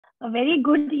A very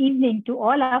good evening to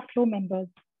all our flow members.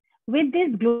 With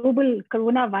this global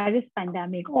coronavirus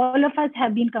pandemic, all of us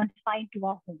have been confined to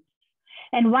our homes.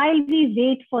 And while we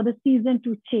wait for the season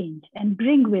to change and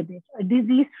bring with it a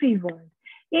disease free world,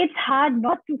 it's hard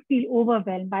not to feel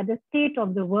overwhelmed by the state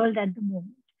of the world at the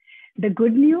moment. The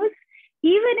good news,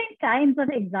 even in times of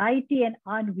anxiety and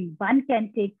ennui, one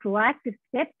can take proactive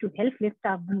steps to help lift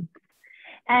our moods.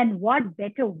 And what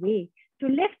better way to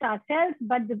lift ourselves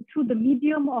but through the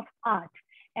medium of art,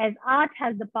 as art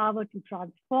has the power to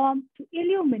transform, to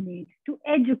illuminate, to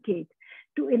educate,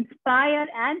 to inspire,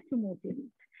 and to motivate.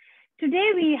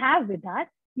 Today we have with us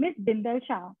Miss Bindal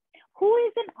Shah, who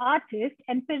is an artist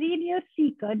and perennial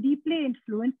seeker deeply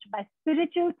influenced by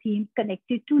spiritual themes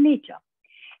connected to nature.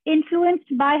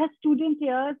 Influenced by her student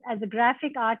years as a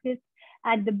graphic artist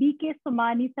at the B.K.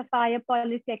 Somani Sapphire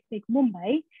Polytechnic,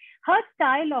 Mumbai, her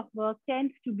style of work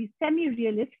tends to be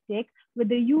semi-realistic with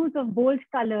the use of bold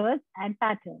colors and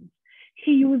patterns.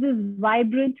 She uses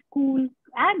vibrant, cool,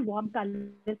 and warm color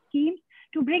schemes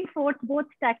to bring forth both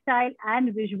tactile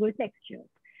and visual textures.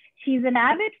 She is an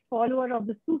avid follower of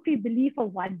the Sufi belief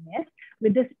of oneness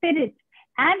with the spirit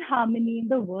and harmony in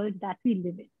the world that we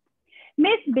live in.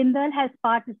 Miss Bindal has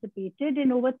participated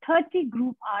in over 30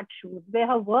 group art shows where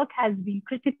her work has been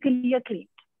critically acclaimed.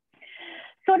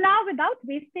 So now, without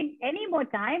wasting any more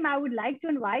time, I would like to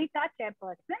invite our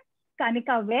chairperson,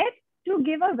 Kanika Ved, to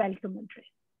give a welcome address.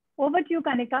 Over to you,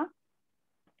 Kanika.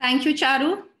 Thank you,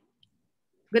 Charu.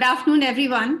 Good afternoon,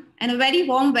 everyone, and a very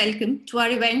warm welcome to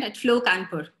our event at Flow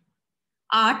Kanpur.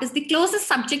 Art is the closest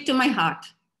subject to my heart.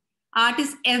 Art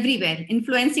is everywhere,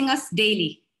 influencing us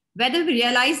daily, whether we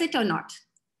realize it or not.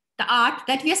 The art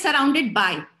that we are surrounded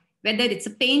by, whether it's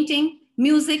a painting,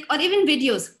 music, or even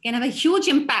videos, can have a huge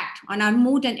impact on our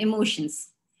mood and emotions.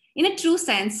 In a true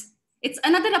sense, it's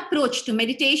another approach to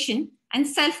meditation and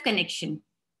self-connection.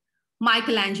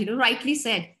 Michelangelo rightly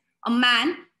said, "A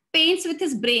man paints with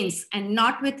his brains and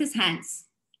not with his hands."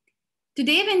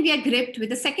 Today, when we are gripped with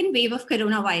the second wave of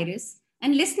coronavirus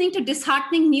and listening to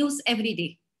disheartening news every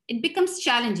day, it becomes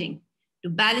challenging to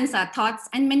balance our thoughts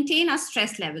and maintain our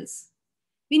stress levels.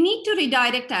 We need to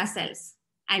redirect ourselves.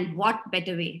 And what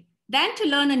better way than to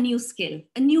learn a new skill,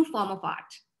 a new form of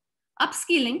art?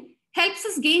 Upskilling helps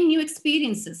us gain new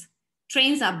experiences,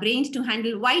 trains our brains to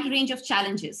handle a wide range of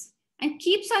challenges, and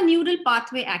keeps our neural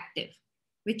pathway active,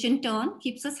 which in turn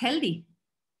keeps us healthy.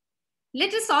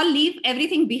 Let us all leave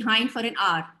everything behind for an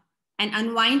hour and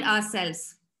unwind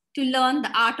ourselves to learn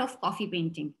the art of coffee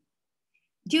painting.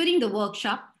 During the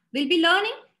workshop, we'll be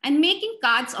learning and making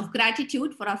cards of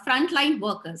gratitude for our frontline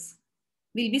workers.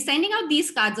 We'll be sending out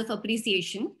these cards of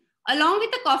appreciation along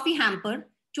with a coffee hamper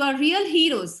to our real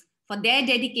heroes for their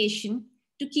dedication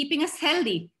to keeping us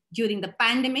healthy during the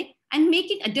pandemic and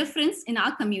making a difference in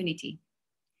our community.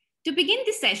 To begin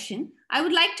this session, I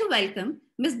would like to welcome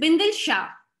Ms. Bindal Shah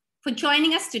for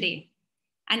joining us today.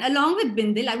 And along with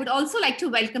Bindal, I would also like to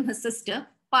welcome her sister,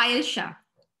 Bindal Shah.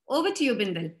 Over to you,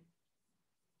 Bindal.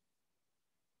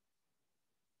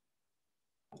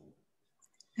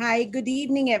 Hi, good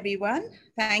evening, everyone.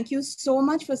 Thank you so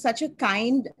much for such a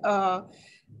kind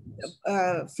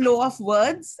flow of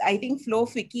words. I think Flow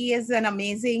Fiki is an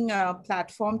amazing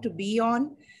platform to be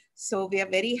on. So we are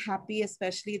very happy,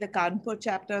 especially the Kanpur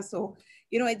chapter. So,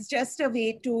 it's just a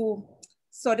way to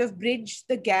sort of bridge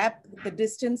the gap, the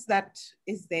distance that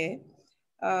is there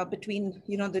between,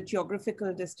 the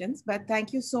geographical distance. But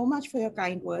thank you so much for your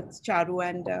kind words, Charu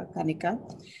and Kanika.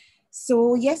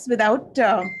 So yes, without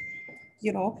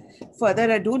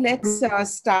further ado, let's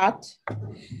start.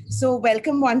 So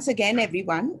welcome once again,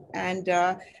 everyone. And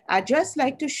I'd just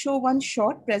like to show one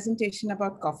short presentation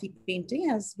about coffee painting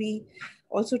as we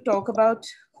also talk about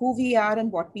who we are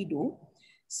and what we do.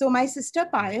 So my sister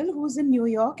Payal, who's in New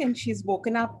York, and she's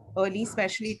woken up early,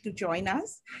 especially to join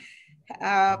us.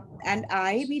 And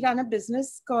we run a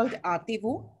business called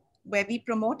Artezous, where we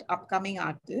promote upcoming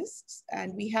artists.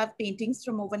 And we have paintings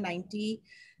from over 90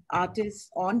 artists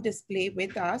on display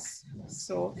with us.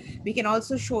 So we can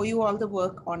also show you all the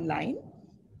work online.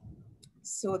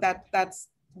 So that's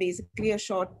basically a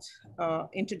short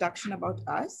introduction about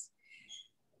us.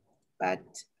 But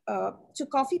so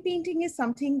coffee painting is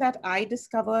something that I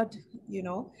discovered,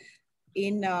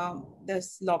 in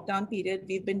this lockdown period.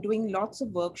 We've been doing lots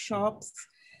of workshops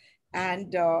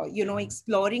and,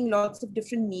 exploring lots of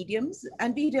different mediums.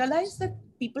 And we realized that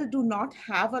people do not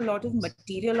have a lot of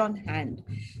material on hand.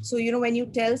 So, when you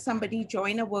tell somebody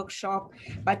join a workshop,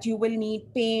 but you will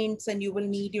need paints and you will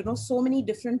need, so many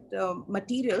different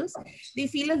materials, they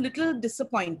feel a little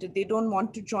disappointed. They don't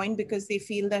want to join because they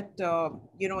feel that,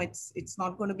 it's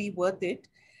not going to be worth it.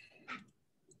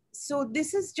 So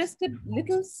this is just a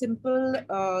little simple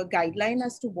guideline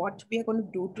as to what we are going to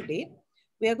do today.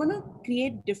 We are going to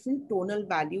create different tonal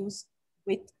values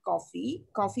with coffee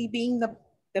being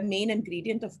the main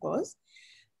ingredient, of course.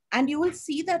 And you will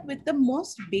see that with the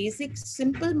most basic,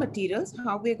 simple materials,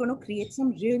 how we're going to create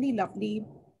some really lovely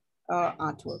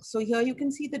artwork. So here you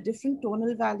can see the different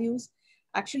tonal values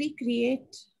actually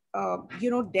create,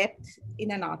 depth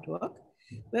in an artwork.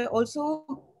 Where also,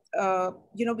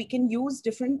 we can use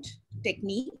different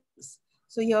techniques.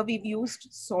 So here we've used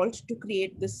salt to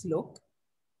create this look.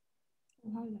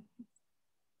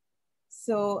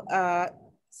 So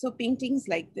paintings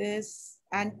like this,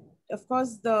 and of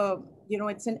course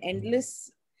it's an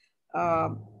endless, uh,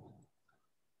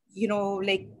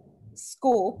 like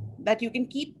scope that you can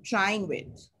keep trying with.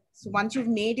 So once you've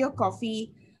made your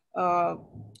coffee,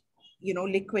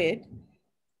 liquid,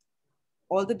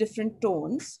 all the different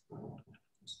tones,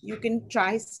 you can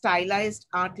try stylized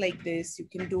art like this. You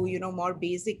can do, more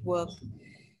basic work.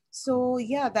 So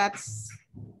yeah, that's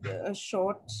a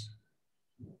short,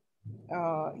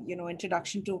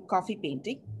 introduction to coffee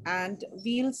painting. And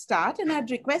we'll start, and I'd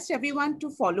request everyone to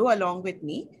follow along with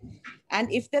me.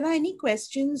 And if there are any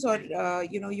questions or,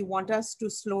 you want us to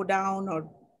slow down or,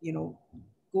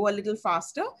 go a little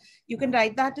faster, you can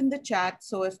write that in the chat.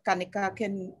 So if Kanika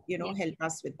can, help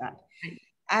us with that.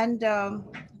 And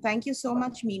thank you so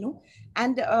much, Meenu.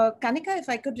 And Kanika, if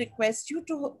I could request you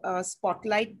to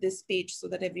spotlight this page so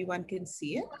that everyone can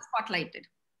see it. Spotlighted.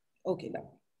 Okay,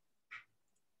 lovely.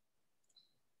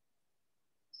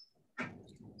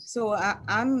 So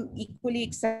I'm equally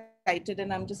excited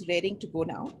and I'm just raring to go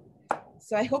now.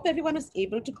 So I hope everyone is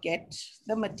able to get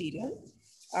the material.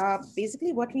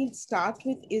 Basically what we'll start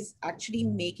with is actually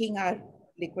making our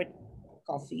liquid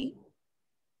coffee.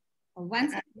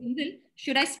 Once,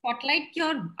 should I spotlight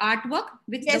your artwork?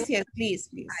 Yes, please.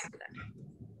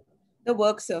 The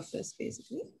work surface,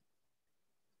 basically.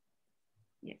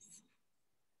 Yes.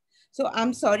 So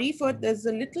I'm sorry there's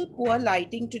a little poor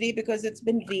lighting today because it's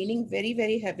been raining very,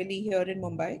 very heavily here in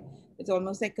Mumbai. It's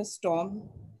almost like a storm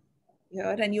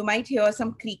here, and you might hear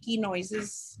some creaky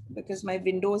noises because my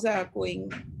windows are going.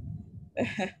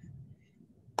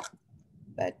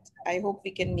 But I hope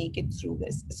we can make it through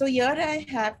this. So here I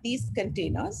have these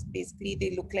containers. Basically,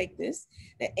 they look like this.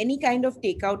 Any kind of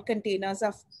takeout containers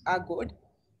are good.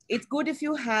 It's good if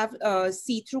you have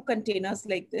see-through containers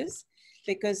like this,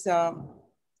 because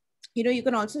you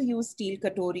can also use steel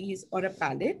katoris or a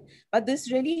palette, but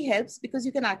this really helps because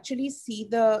you can actually see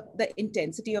the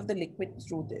intensity of the liquid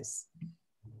through this.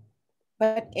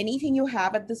 But anything you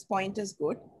have at this point is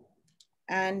good.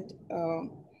 And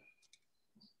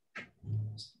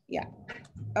yeah.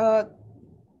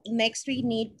 Next, we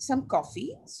need some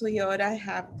coffee. So here I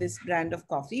have this brand of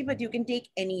coffee, but you can take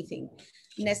anything.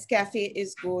 Nescafe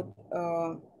is good.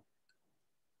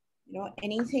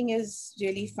 Anything is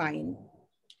really fine.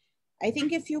 I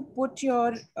think if you put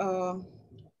your,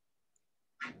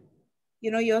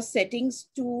 your settings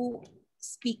to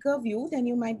speaker view, then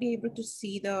you might be able to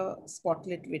see the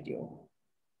spotlit video.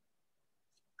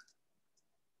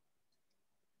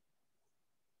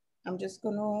 I'm just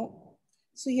gonna,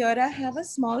 so here I have a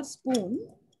small spoon,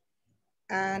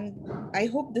 and I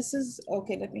hope this is,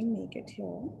 okay, let me make it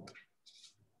here.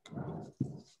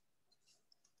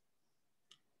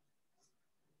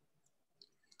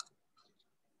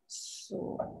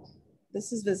 So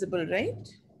this is visible, right?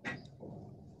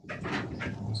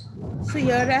 So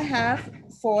here I have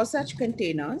 4 such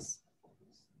containers.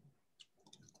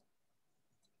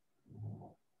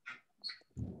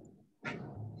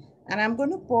 And I'm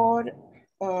going to pour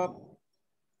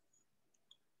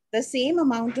the same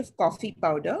amount of coffee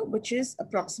powder, which is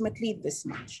approximately this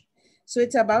much. So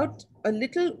it's about a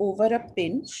little over a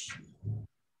pinch.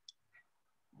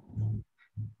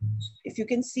 If you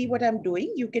can see what I'm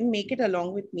doing, you can make it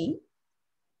along with me.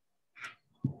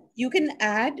 You can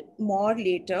add more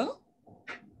later.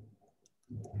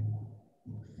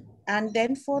 And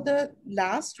then for the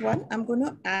last one, I'm going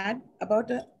to add about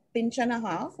a pinch and a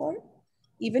half or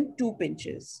even 2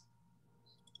 pinches.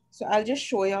 So I'll just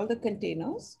show you all the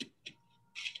containers.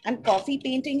 And coffee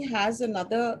painting has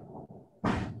another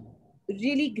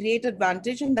really great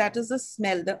advantage, and that is the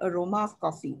smell, the aroma of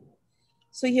coffee.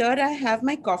 So here I have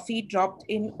my coffee dropped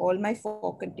in all my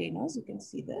 4 containers. You can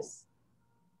see this.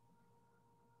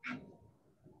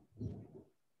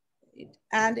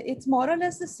 And it's more or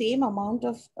less the same amount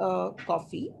of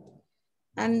coffee.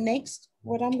 And next,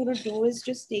 what I'm going to do is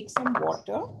just take some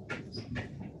water.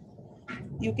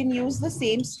 You can use the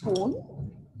same spoon,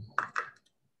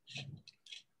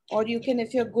 or you can,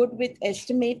 if you're good with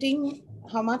estimating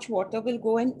how much water will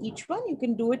go in each one, you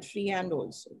can do it freehand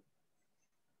also.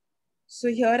 So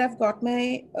here I've got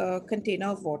my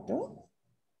container of water.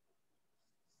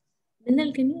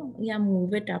 Bindal, can you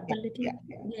move it up a little? Yeah.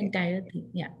 The entire thing.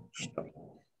 Yeah. Sure.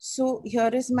 So here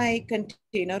is my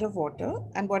container of water.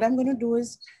 And what I'm going to do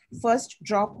is first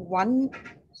drop one.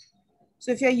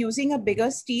 So if you're using a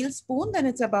bigger steel spoon, then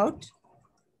it's about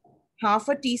half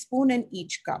a teaspoon in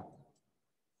each cup.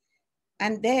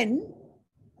 And then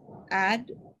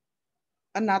add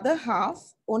another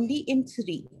half only in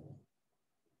 3.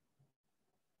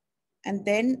 And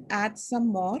then add some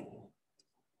more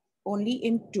only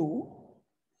in 2.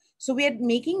 So we are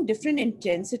making different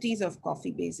intensities of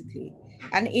coffee basically.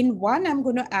 And in 1, I'm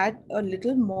going to add a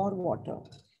little more water.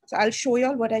 So I'll show you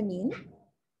all what I mean.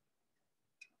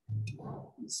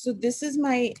 So this is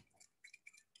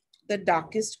the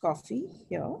darkest coffee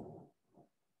here.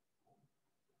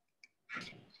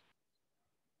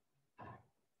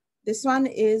 This one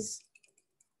is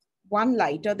one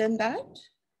lighter than that.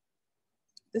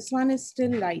 This one is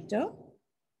still lighter.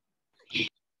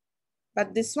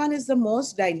 But this one is the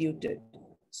most diluted.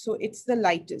 So it's the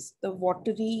lightest, the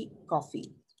watery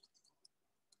coffee.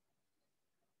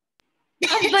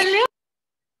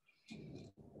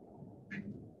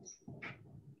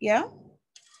 Yeah.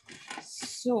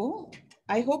 So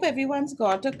I hope everyone's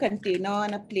got a container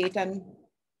and a plate and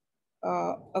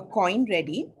a coin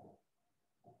ready.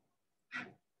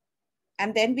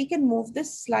 And then we can move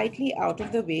this slightly out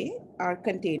of the way, our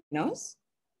containers.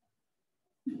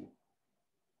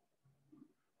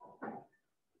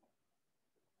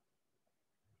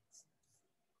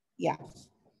 Yeah.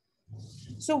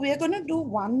 So we're going to do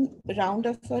one round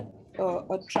of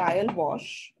a trial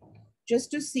wash just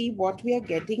to see what we are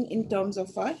getting in terms of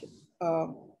our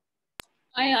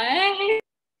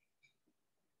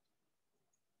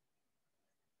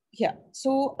yeah.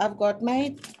 So I've got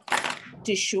my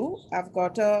tissue. I've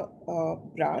got a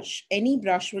brush. Any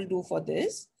brush will do for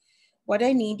this. What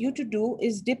I need you to do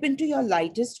is dip into your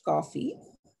lightest coffee.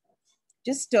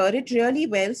 Just stir it really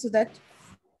well so that,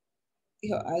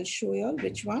 here, I'll show you all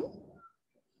which one.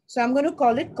 So I'm going to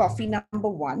call it coffee number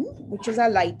 1, which is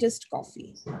our lightest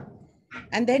coffee.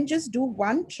 And then just do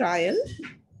one trial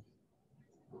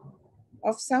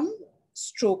of some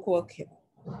stroke work here.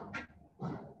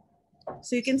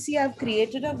 So you can see I've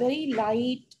created a very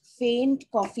light, faint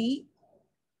coffee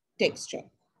texture.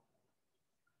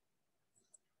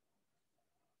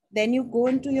 Then you go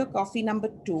into your coffee number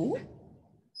 2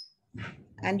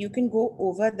 and you can go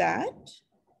over that,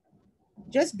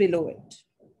 just below it.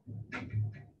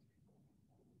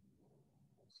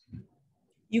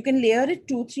 You can layer it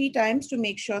 2-3 times to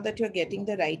make sure that you're getting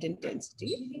the right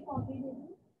intensity.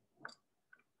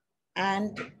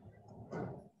 And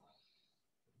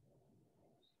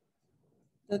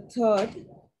the third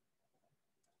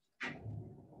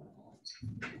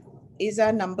is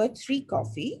our number 3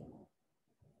 coffee.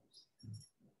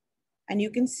 And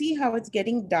you can see how it's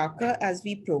getting darker as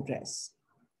we progress,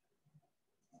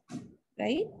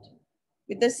 right?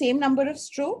 With the same number of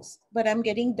strokes, but I'm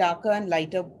getting darker and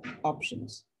lighter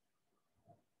options.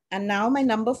 And now my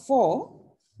number 4,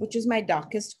 which is my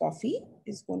darkest coffee,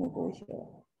 is going to go here.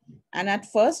 And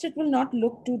at first it will not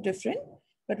look too different,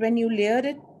 but when you layer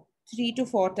it 3 to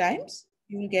 4 times,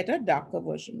 you will get a darker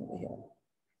version over here.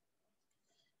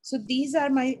 So these are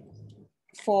my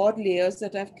 4 layers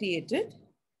that I've created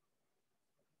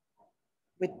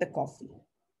with the coffee.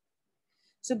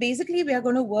 So basically we are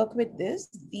going to work with this.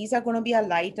 These are going to be our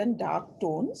light and dark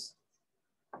tones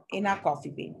in our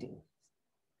coffee painting.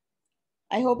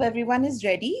 I hope everyone is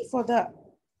ready for the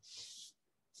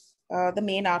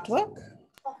main artwork.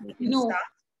 No. Start.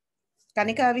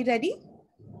 Kanika, are we ready?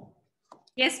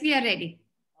 Yes, we are ready.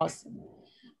 Awesome.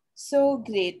 So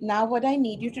great. Now what I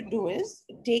need you to do is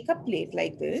take a plate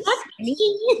like this.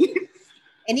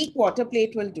 Any quarter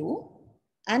plate will do.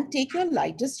 And take your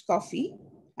lightest coffee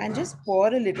and just pour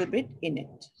a little bit in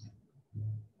it.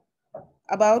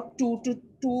 About 2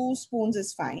 spoons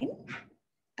is fine.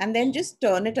 And then just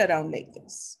turn it around like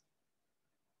this.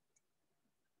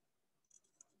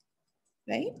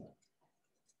 Right?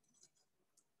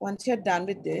 Once you're done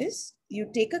with this, you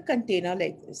take a container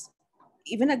like this.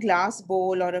 Even a glass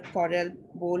bowl or a coral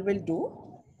bowl will do.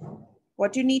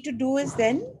 What you need to do is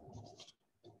then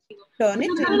turn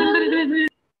it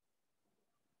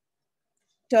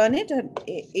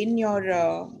in your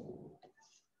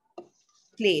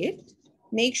plate.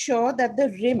 Make sure that the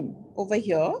rim over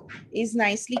here is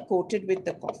nicely coated with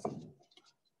the coffee.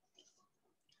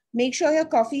 Make sure your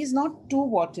coffee is not too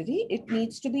watery. It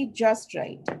needs to be just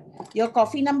right. Your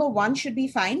coffee number 1 should be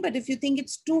fine, but if you think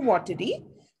it's too watery,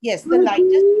 yes, the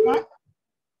lightest one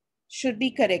should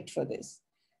be correct for this.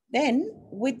 Then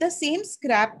with the same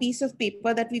scrap piece of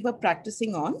paper that we were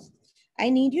practicing on, I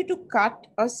need you to cut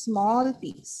a small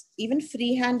piece. Even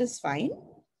freehand is fine,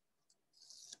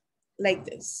 like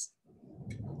this.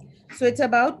 So it's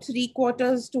about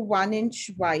 3/4 to 1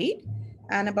 inch wide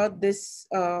and about this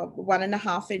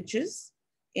 1.5 inches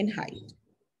in height.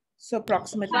 So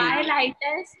approximately. Why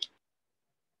lightest?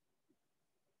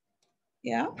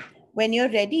 Yeah. When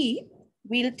you're ready,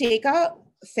 we'll take our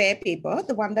fair paper,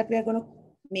 the one that we are going to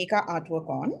make our artwork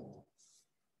on.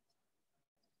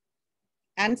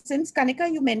 And since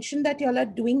Kanika, you mentioned that you all are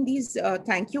doing these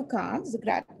thank you cards, the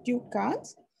gratitude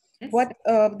cards. Yes. What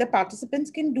the participants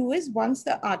can do is once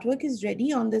the artwork is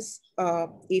ready on this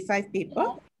A5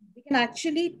 paper, we can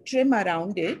actually trim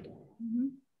around it,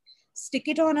 stick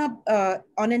it on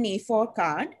an A4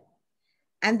 card,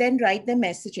 and then write the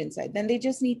message inside. Then they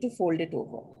just need to fold it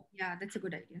over. Yeah, that's a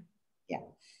good idea. Yeah.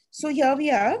 So here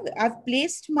we are. I've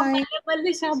placed my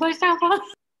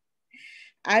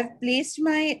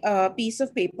piece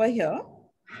of paper here.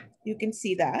 You can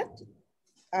see that.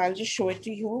 I'll just show it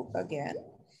to you again.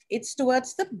 It's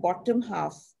towards the bottom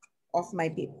half of my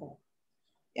paper.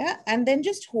 Yeah. And then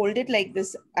just hold it like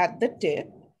this at the tip.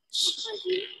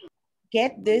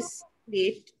 Get this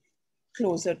plate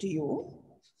closer to you.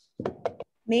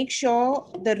 Make sure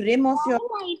the rim of your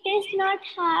It is not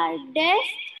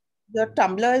hardest. Your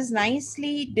tumbler is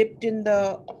nicely dipped in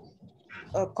the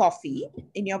coffee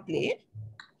in your plate.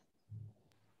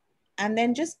 And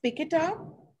then just pick it up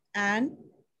and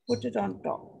put it on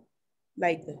top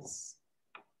like this.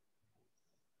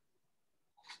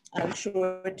 I'll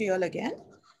show it to you all again.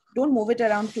 Don't move it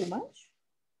around too much.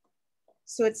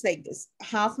 So it's like this.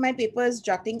 Half my paper is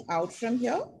jutting out from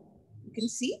here. You can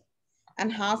see.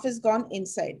 And half is gone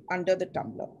inside under the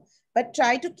tumbler. But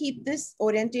try to keep this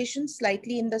orientation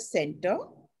slightly in the center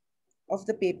of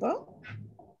the paper.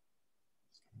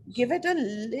 Give it a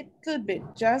little bit,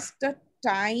 just a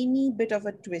tiny bit of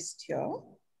a twist here,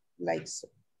 like so.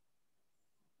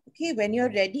 Okay, when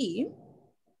you're ready,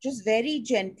 just very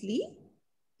gently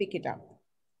pick it up.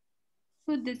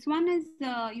 So this one is,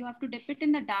 you have to dip it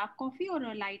in the dark coffee or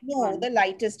a light one? No, the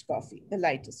lightest coffee, the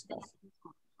lightest coffee.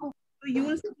 So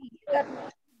you'll see that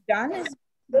what we've done is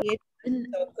create a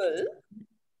circle.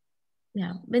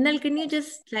 Yeah, Bindal, can you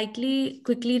just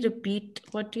quickly repeat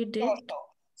what you did? Sure.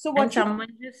 So what someone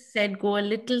just said go a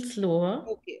little slower.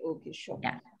 Okay, sure.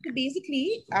 Yeah. So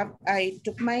basically, I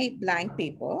took my blank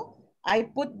paper. I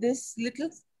put this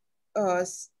little,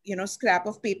 scrap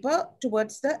of paper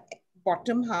towards the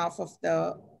bottom half of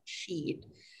the sheet.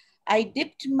 I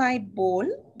dipped my bowl.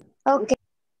 Okay.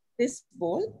 This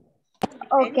bowl.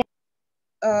 Okay.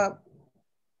 And,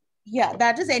 yeah,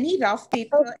 that is any rough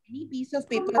paper, any piece of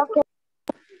paper. Okay.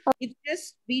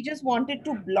 We just wanted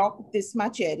to block this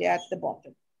much area at the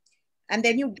bottom. And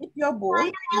then you dip your bowl.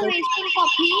 Why are you wasting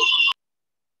coffee?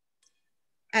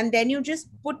 And then you just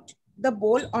put the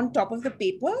bowl on top of the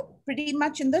paper, pretty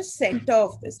much in the center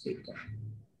of this paper.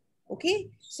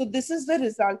 Okay, so this is the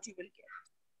result you will get.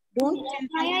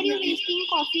 Why are you wasting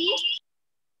coffee?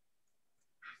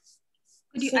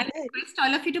 I request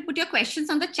all of you to put your questions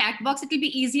on the chat box. It will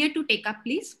be easier to take up,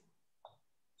 please.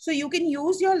 So you can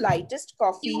use your lightest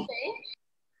coffee.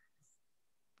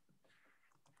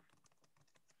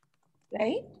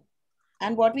 Right?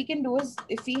 And what we can do is,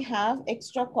 if we have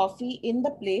extra coffee in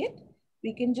the plate,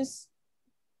 we can just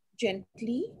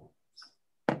gently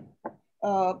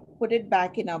put it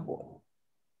back in our bowl,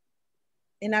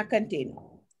 in our container.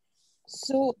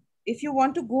 So if you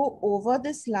want to go over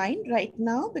this line right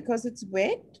now, because it's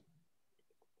wet,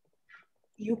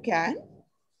 you can.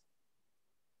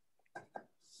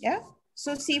 Yeah.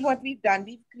 So see what we've done.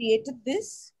 We've created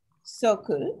this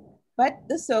circle, but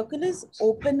the circle is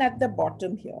open at the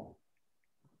bottom here.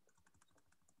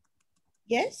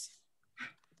 Yes?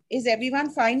 Is everyone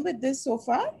fine with this so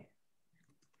far?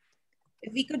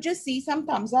 If we could just see some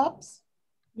thumbs ups.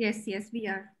 Yes, we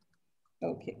are.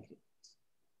 Okay, great.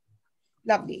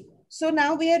 Lovely. So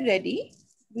now we are ready.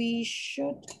 We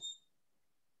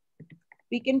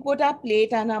can put our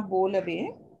plate and our bowl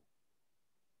away.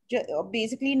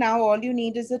 Basically now all you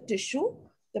need is a tissue,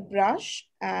 the brush,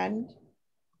 and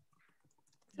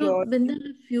So Bindal,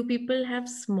 a few people have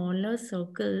smaller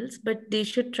circles, but they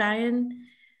should try and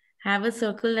have a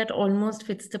circle that almost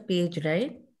fits the page,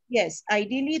 right? Yes,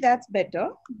 ideally that's better.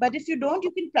 But if you don't,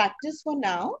 you can practice for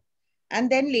now. And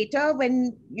then later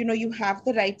when you have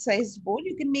the right sized bowl,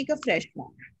 you can make a fresh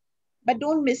one. But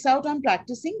don't miss out on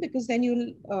practicing, because then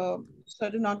you'll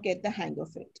sort of not get the hang of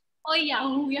it. Oh,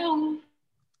 yahoo.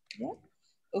 Yeah.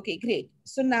 Okay, great.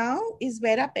 So now is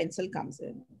where our pencil comes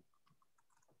in.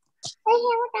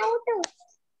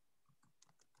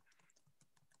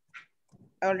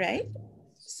 All right.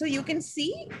 So you can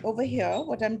see over here,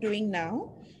 what I'm doing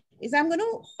now is I'm going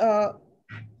to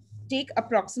take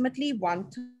approximately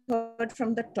 1/3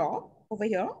 from the top over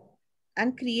here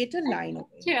and create a line over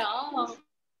here.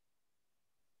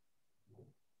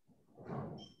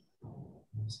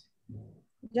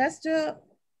 Just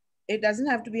it doesn't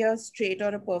have to be a straight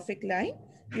or a perfect line.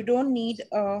 You don't need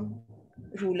a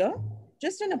ruler,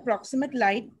 just an approximate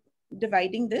line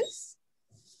dividing this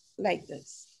like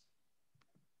this.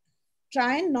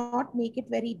 Try and not make it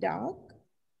very dark.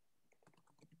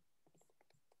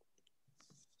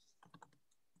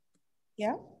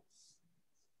 Yeah.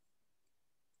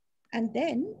 And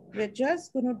then we're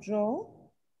just going to draw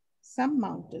some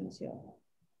mountains here.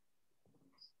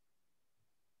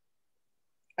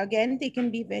 Again, they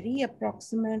can be very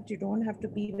approximate. You don't have to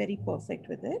be very perfect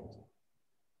with it.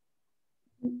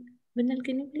 Bindal,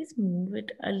 can you please move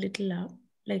it a little up?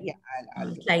 Like, yeah,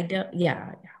 I'll slider.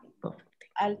 Yeah, perfect.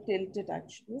 I'll tilt it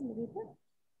actually a little bit.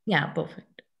 Yeah,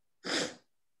 perfect.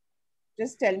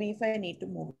 Just tell me if I need to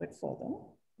move it further.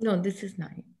 No, this is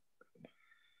nice.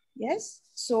 Yes,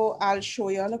 so I'll show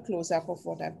you all a close-up of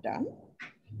what I've done.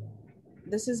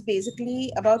 This is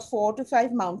basically about 4 to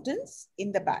 5 mountains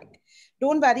in the back.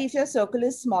 Don't worry if your circle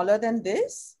is smaller than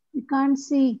this. You can't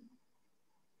see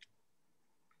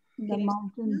the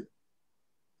mountain.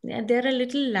 Yeah, they're a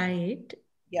little light.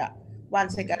 Yeah, one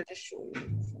sec, I'll just show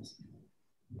you.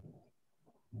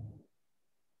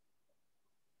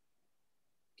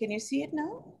 Can you see it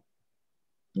now?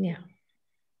 Yeah.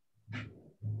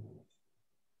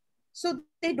 So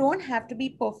they don't have to be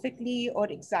perfectly or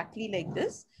exactly like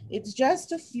this. It's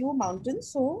just a few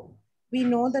mountains. So we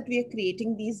know that we are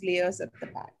creating these layers at the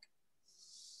back.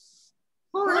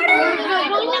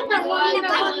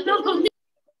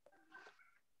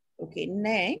 Okay,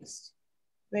 next,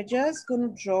 we're just going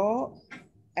to draw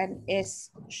an S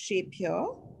shape here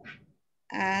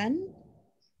and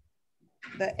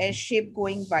the S shape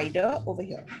going wider over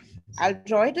here. I'll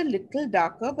draw it a little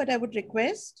darker, but I would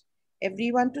request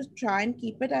everyone to try and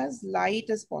keep it as light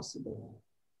as possible.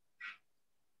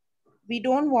 We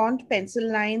don't want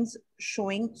pencil lines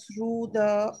showing through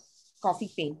the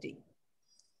coffee painting,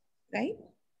 right?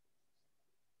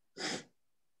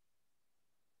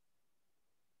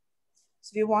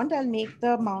 So if you want, I'll make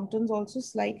the mountains also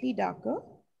slightly darker.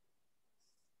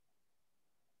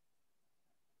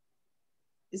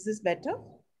 Is this better?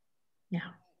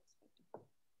 Yeah.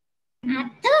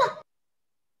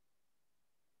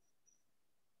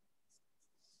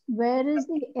 Where is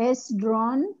the S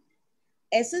drawn?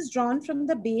 S is drawn from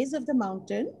the base of the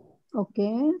mountain.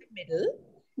 Okay. Middle.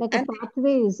 Like a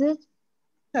pathway, is it?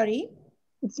 Sorry?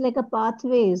 It's like a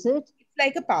pathway, is it? It's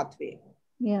like a pathway.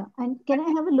 Yeah. And can I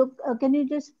have a look? Can you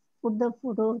just put the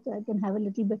photo so I can have a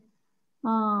little bit?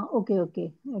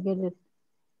 Okay. I get it.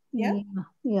 Yeah?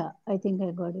 Yeah, I think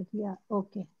I got it. Yeah,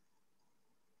 okay.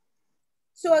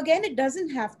 So again, it doesn't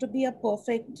have to be a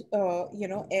perfect,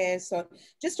 S, or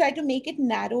just try to make it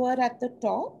narrower at the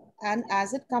top. And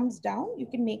as it comes down, you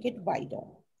can make it wider.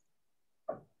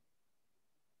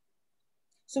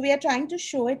 So we are trying to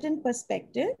show it in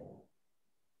perspective.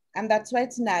 And that's why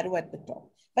it's narrow at the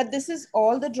top. But this is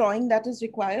all the drawing that is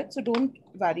required. So don't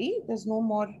worry. There's no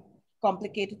more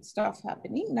complicated stuff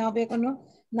happening. Now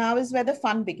now is where the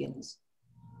fun begins.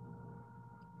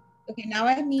 Okay, now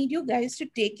I need you guys to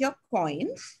take your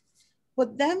coins,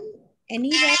 put them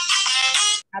anywhere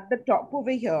at the top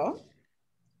over here.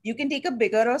 You can take a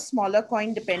bigger or smaller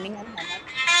coin depending on how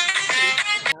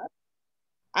much.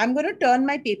 I'm going to turn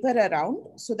my paper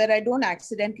around so that I don't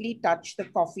accidentally touch the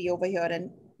coffee over here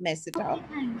and mess it up.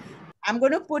 I'm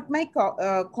going to put my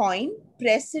coin,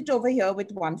 press it over here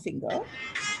with one finger.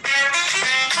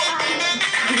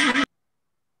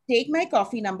 Take my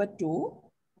coffee number 2.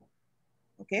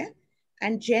 Okay.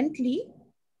 And gently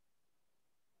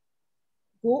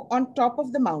go on top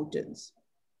of the mountains.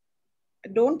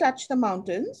 Don't touch the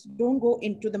mountains. Don't go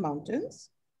into the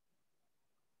mountains.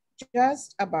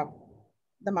 Just above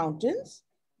the mountains,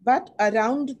 but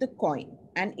around the coin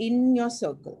and in your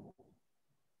circle.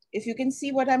 If you can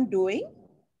see what I'm doing,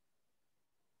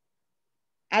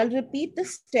 I'll repeat the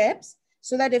steps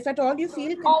so that if at all you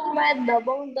feel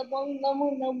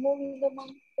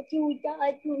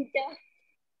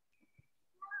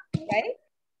right?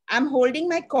 I'm holding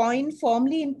my coin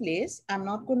firmly in place. I'm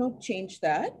not going to change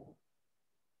that.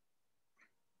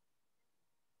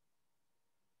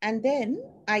 And then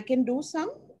I can do some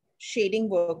shading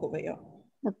work over here.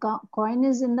 The coin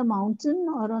is in the mountain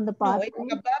or on the pathway? No,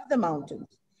 it's above the mountains.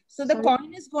 So the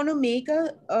coin is going to make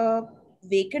a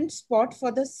vacant spot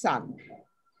for the sun.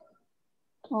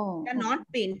 Oh, We are not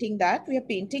painting that. We are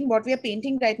painting, what we are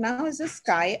painting right now is a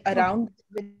sky around.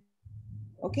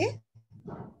 Okay.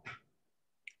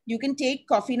 You can take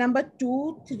coffee number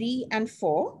 2, 3, and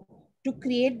 4 to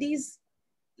create these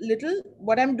little,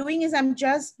 what I'm doing is I'm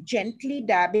just gently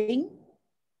dabbing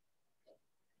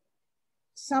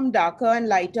some darker and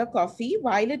lighter coffee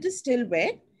while it is still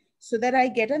wet so that I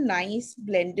get a nice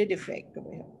blended effect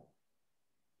over here.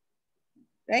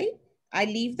 Right? I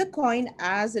leave the coin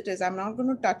as it is. I'm not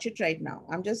going to touch it right now.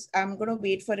 I'm going to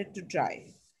wait for it to dry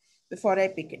before I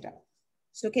pick it up.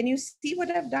 So can you see what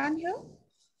I've done here?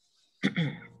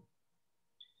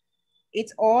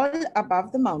 It's all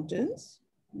above the mountains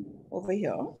over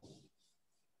here.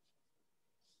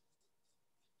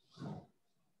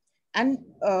 And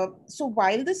so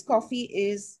while this coffee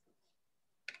is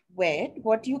wet,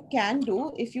 what you can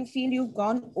do, if you feel you've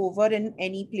gone over in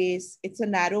any place, it's a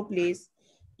narrow place,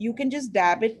 you can just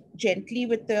dab it gently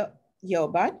with the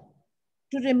earbud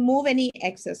to remove any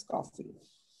excess coffee.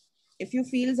 If you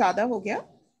feel zyada ho gaya,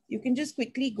 you can just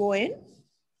quickly go in,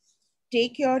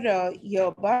 take your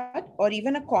earbud or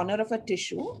even a corner of a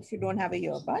tissue if you don't have a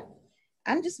earbud,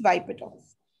 and just wipe it off.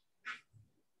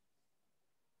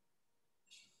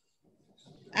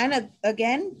 And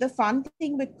again, the fun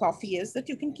thing with coffee is that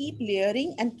you can keep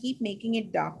layering and keep making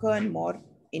it darker and more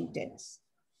intense.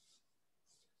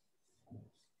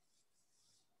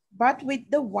 But with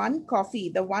the one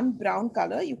coffee, the one brown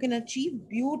color, you can achieve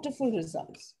beautiful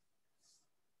results.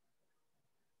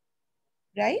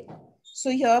 Right? So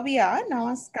here we are. Now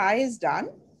our sky is done.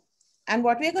 And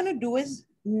what we're going to do is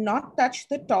not touch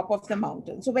the top of the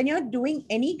mountain. So when you're doing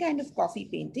any kind of coffee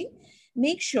painting,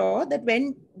 make sure that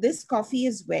when this coffee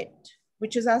is wet,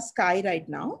 which is our sky right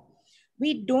now,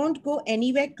 we don't go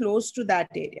anywhere close to that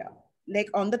area, like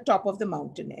on the top of the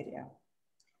mountain area.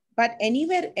 But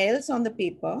anywhere else on the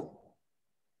paper,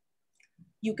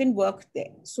 you can work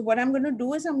there. So what I'm going to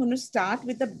do is I'm going to start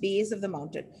with the base of the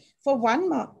mountain. For one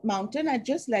mountain, I'd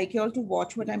just like you all to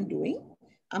watch what I'm doing.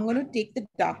 I'm going to take the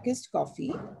darkest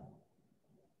coffee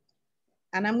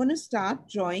and I'm going to start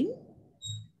drawing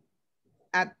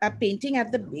at a painting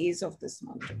at the base of this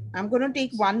mountain. I'm going to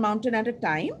take one mountain at a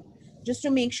time just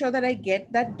to make sure that I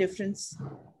get that difference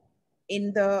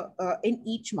in the in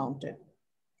each mountain.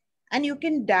 And you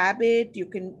can dab it, you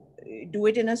can do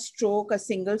it in a stroke, a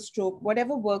single stroke,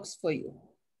 whatever works for you.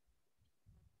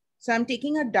 So I'm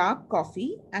taking a dark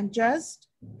coffee and just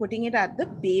putting it at the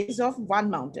base of one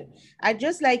mountain. I'd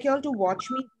just like you all to watch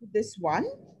me do this one.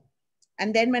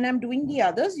 And then when I'm doing the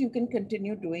others, you can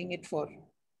continue doing it for.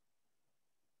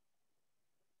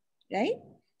 Right?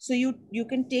 So you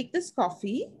can take this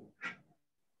coffee,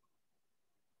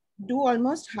 do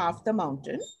almost half the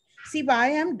mountain. See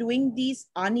why I'm doing these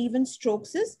uneven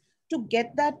strokes is to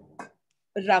get that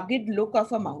rugged look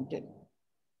of a mountain.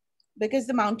 Because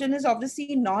the mountain is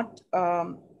obviously not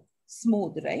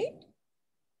smooth, right?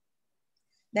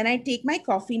 Then I take my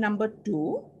coffee number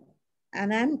 2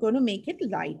 and I'm going to make it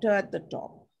lighter at the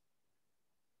top.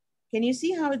 Can you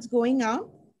see how it's going up?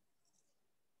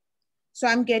 So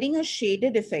I'm getting a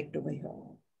shaded effect over here.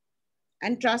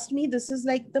 And trust me, this is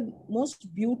like the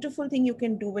most beautiful thing you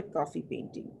can do with coffee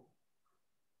painting.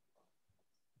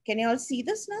 Can you all see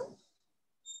this now?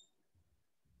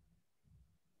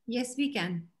 Yes, we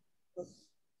can.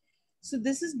 So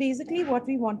this is basically what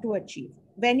we want to achieve.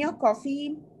 When your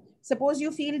coffee, suppose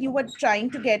you feel you were trying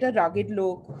to get a rugged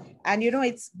look and you know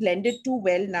it's blended too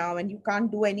well now and you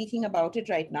can't do anything about it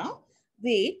right now,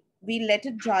 wait, we'll let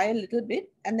it dry a little bit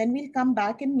and then we'll come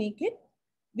back and make it.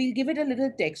 We'll give it a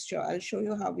little texture. I'll show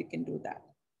you how we can do that.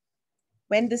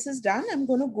 When this is done, I'm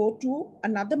going to go to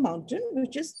another mountain,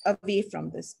 which is away from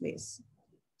this place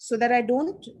so that I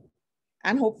don't,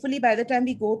 and hopefully by the time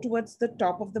we go towards the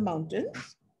top of the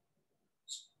mountains,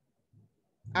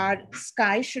 our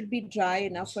sky should be dry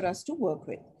enough for us to work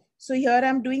with. So here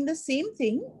I'm doing the same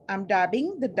thing. I'm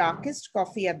dabbing the darkest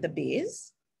coffee at the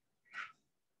base.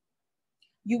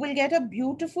 You will get a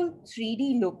beautiful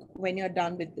 3D look when you're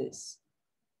done with this.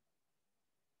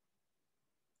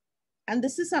 And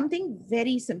this is something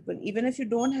very simple. Even if you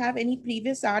don't have any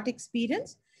previous art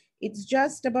experience, it's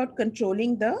just about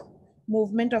controlling the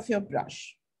movement of your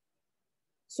brush.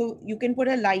 So you can put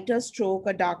a lighter stroke,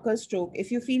 a darker stroke. If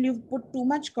you feel you've put too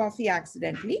much coffee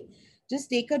accidentally, just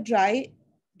take a dry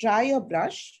your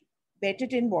brush, wet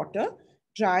it in water,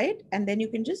 dry it, and then you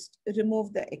can just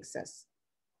remove the excess.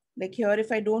 Like here,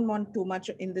 if I don't want too much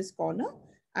in this corner,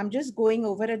 I'm just going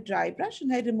over a dry brush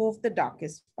and I remove the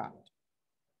darkest part.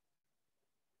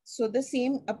 So the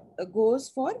same goes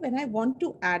for when I want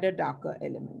to add a darker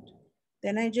element.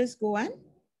 Then I just go and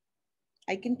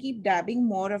I can keep dabbing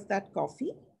more of that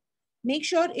coffee Make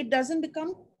sure it doesn't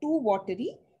become too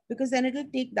watery because then it'll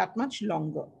take that much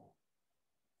longer.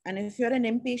 And if you're an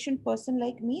impatient person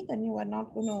like me, then you are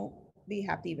not going to be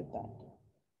happy with that.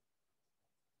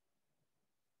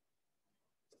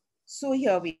 So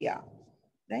here we are,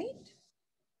 right?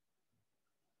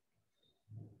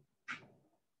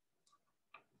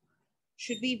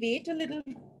 Should we wait a little,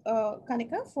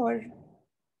 Kanika, for...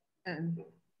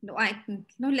 No,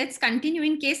 let's continue.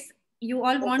 In case you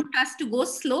all want us to go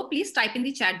slow, please type in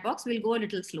the chat box. We'll go a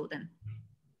little slow then.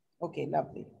 Okay,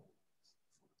 lovely.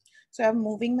 So I'm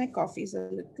moving my coffees a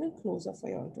little closer for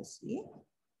you all to see.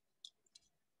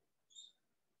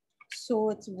 So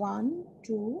it's 1,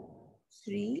 2,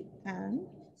 3, and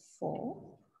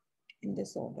 4 in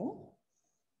this order.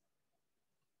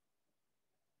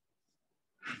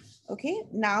 Okay,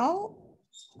 now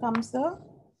comes the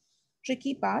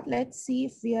tricky part. Let's see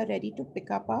if we are ready to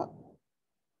pick up our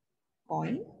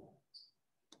coin.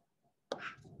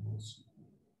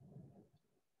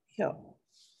 Here.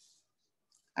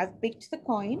 I've picked the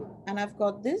coin and I've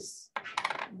got this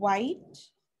white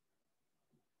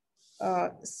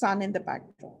sun in the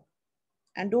backdrop.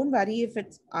 And don't worry if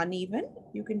it's uneven,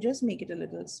 you can just make it a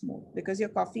little smooth because your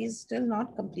coffee is still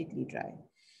not completely dry.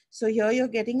 So here you're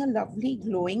getting a lovely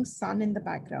glowing sun in the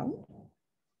background.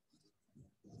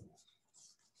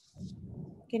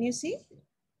 Can you see?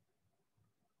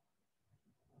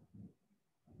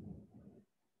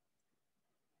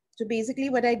 So basically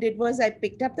what I did was I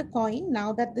picked up the coin.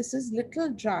 Now that this is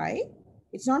little dry,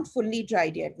 it's not fully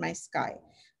dried yet, my sky,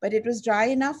 but it was dry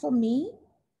enough for me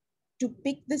to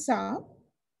pick this up.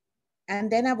 And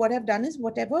then what I've done is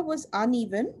whatever was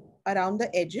uneven around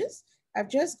the edges, I've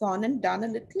just gone and done a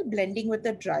little blending with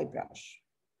a dry brush.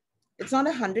 It's not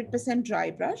 100%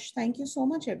 dry brush. Thank you so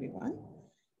much, everyone.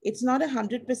 It's not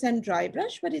 100% dry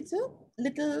brush, but it's a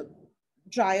little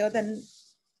drier than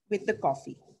with the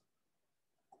coffee.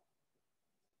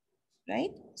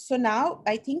 Right? So now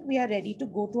I think we are ready to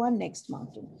go to our next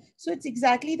mountain. So it's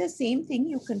exactly the same thing.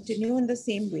 You continue in the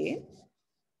same way.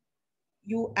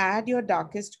 You add your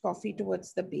darkest coffee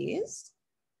towards the base.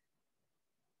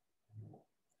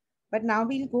 But now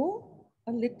we'll go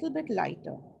a little bit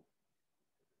lighter.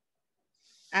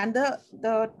 And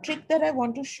the trick that I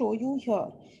want to show you here,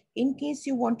 in case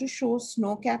you want to show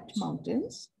snow-capped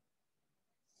mountains,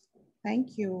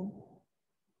 thank you.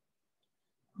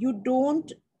 You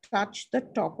don't touch the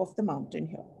top of the mountain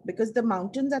here because the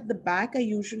mountains at the back are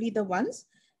usually the ones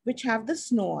which have the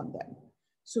snow on them.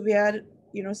 So we are,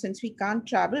 since we can't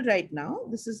travel right now,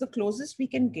 this is the closest we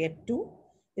can get to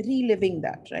reliving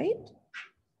that, right?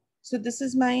 So this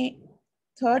is my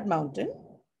third mountain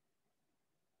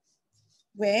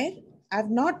where I've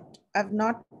not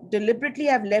deliberately,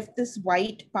 I've left this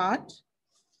white part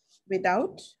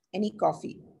without any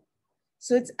coffee.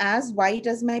 So it's as white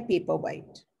as my paper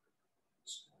white.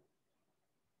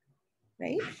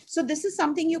 Right? So this is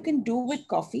something you can do with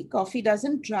coffee. Coffee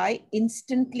doesn't dry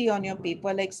instantly on your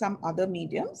paper like some other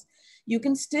mediums. You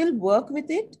can still work with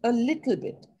it a little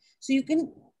bit. So you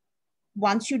can,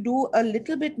 once you do a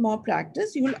little bit more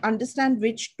practice, you will understand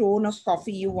which tone of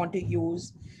coffee you want to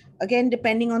use. Again,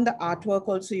 depending on the artwork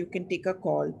also, you can take a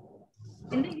call.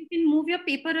 And then you can move your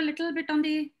paper a little bit on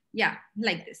the, yeah,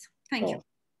 like this. Thank you.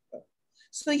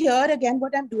 So here again,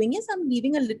 what I'm doing is I'm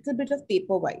leaving a little bit of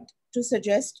paper white to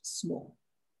suggest snow.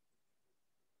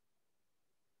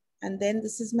 And then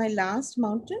this is my last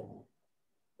mountain,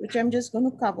 which I'm just going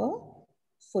to cover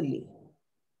fully.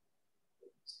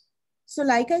 So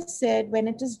like I said, when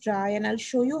it is dry, and I'll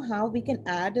show you how we can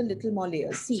add a little more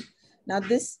layers. See, now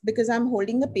this, because I'm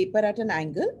holding the paper at an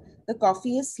angle, the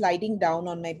coffee is sliding down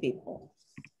on my paper.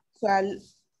 So I'll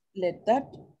let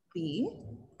that be.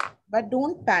 But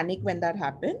don't panic when that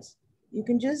happens. You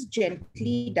can just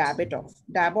gently dab it off.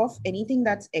 Dab off anything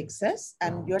that's excess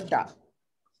and you're done.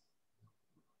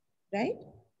 Right?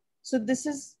 So this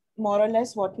is more or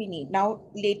less what we need. Now,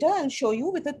 later I'll show you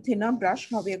with a thinner brush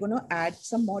how we're going to add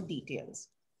some more details.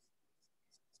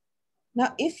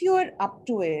 Now, if you're up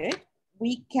to it,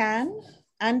 we can,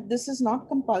 and this is not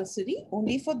compulsory,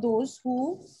 only for those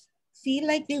who feel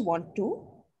like they want to,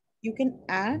 you can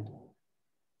add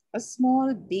a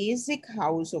small basic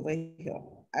house over here.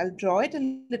 I'll draw it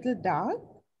a little dark,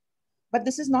 but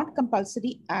this is not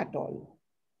compulsory at all.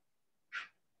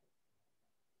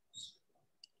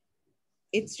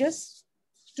 It's just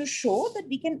to show that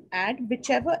we can add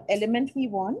whichever element we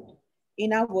want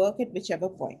in our work at whichever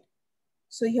point.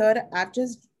 So here I've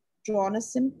just drawn a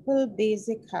simple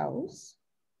basic house.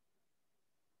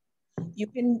 You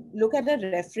can look at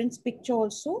a reference picture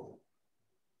also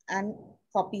and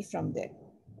copy from there.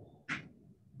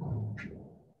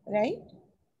 Right?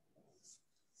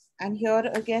 And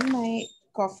here again, my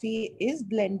coffee is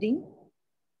blending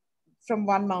from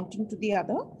one mountain to the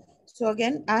other. So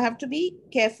again, I have to be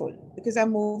careful because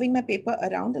I'm moving my paper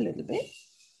around a little bit.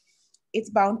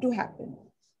 It's bound to happen.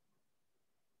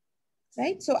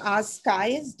 Right? So our sky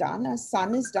is done, our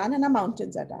sun is done, and our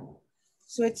mountains are done.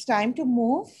 So it's time to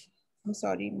move. I'm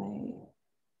sorry,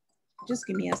 just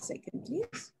give me a second,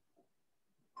 please.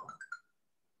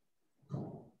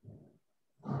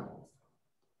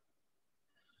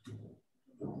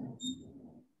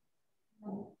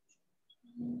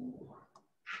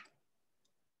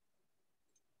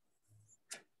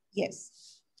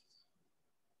 Yes.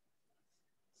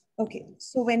 Okay,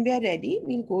 so when we are ready,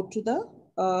 we'll go to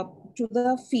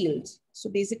the fields. So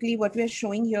basically what we are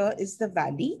showing here is the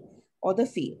valley or the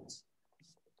fields.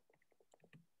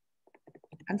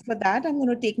 And for that, I'm going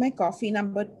to take my coffee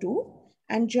number 2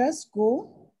 and just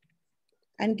go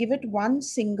and give it one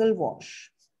single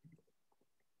wash.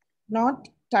 Not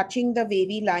touching the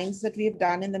wavy lines that we've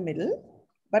done in the middle,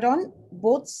 but on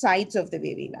both sides of the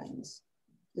wavy lines,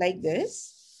 like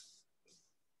this.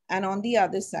 And on the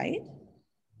other side,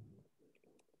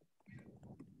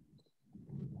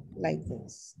 like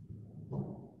this.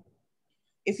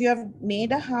 If you have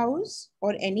made a house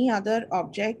or any other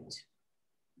object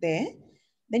there,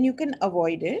 then you can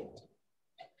avoid it.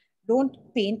 Don't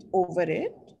paint over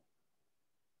it,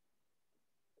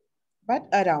 but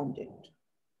around it,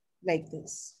 like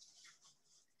this.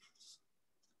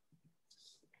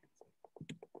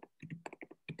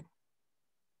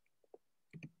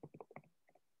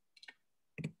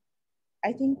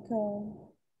 I think,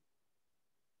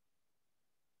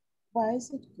 why is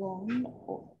it gone?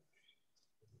 Oh.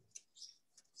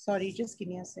 Sorry, just give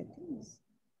me a second.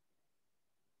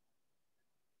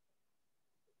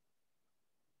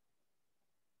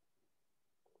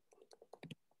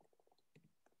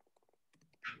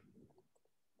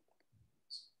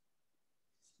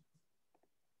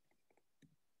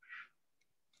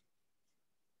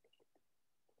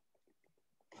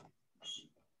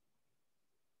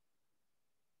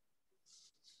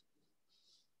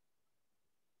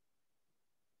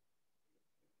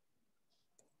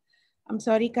 I'm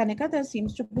sorry, Kanika, there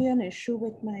seems to be an issue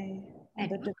with my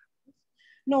other device.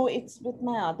 No, it's with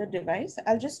my other device.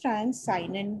 I'll just try and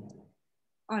sign in.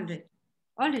 All right.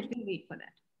 All right, we'll wait for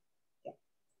that. Yeah.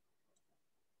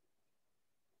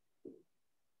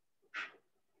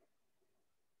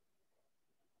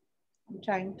 I'm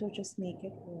trying to just make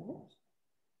it work.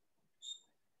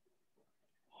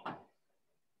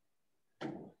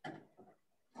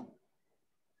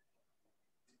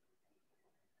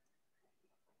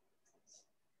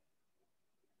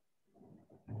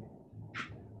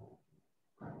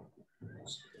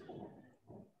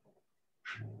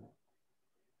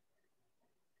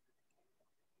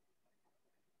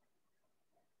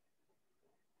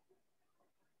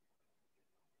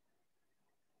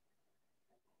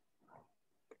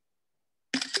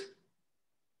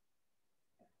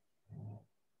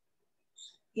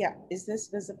 Yeah, is this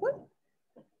visible?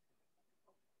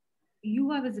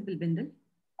 You are visible, Bindal.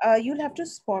 You'll have to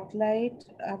spotlight.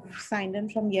 I've signed in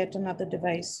from yet another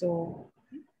device. So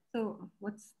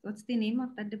what's the name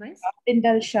of that device?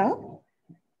 Bindal Shah.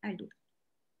 I'll do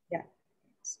that. Yeah.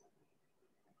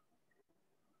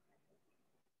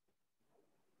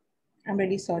 I'm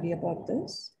really sorry about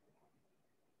this.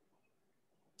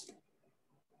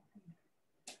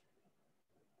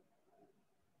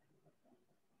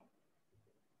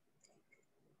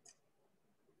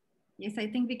 Yes, I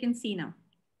think we can see now.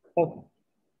 Okay.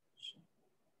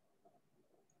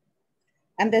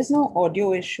 And there's no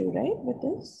audio issue, right, with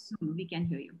this? No, we can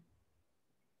hear you.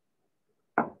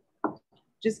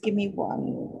 Just give me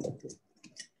one.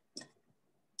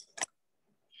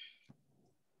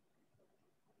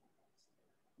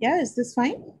 Yeah, is this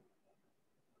fine?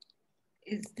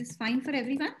 Is this fine for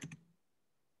everyone?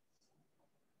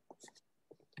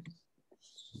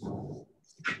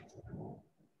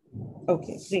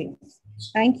 Okay, great.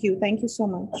 Thank you. Thank you so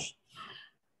much.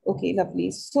 Okay,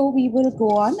 lovely. So we will go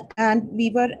on, and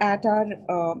we were at our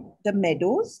the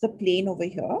meadows, the plain over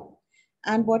here.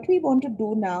 And what we want to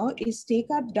do now is take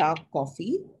our dark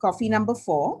coffee number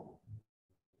 4,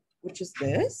 which is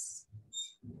this,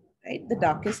 right? The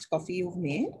darkest coffee you've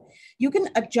made. You can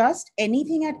adjust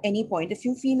anything at any point. If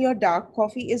you feel your dark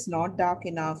coffee is not dark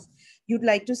enough, you'd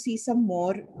like to see some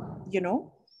more,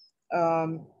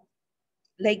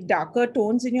 like darker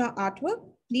tones in your artwork,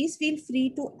 please feel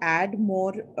free to add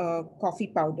more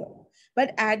coffee powder,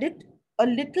 but add it a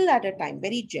little at a time,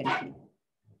 very gently.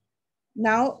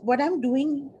 Now, what I'm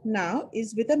doing now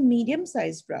is with a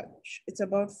medium-sized brush. It's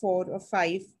about 4 or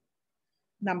 5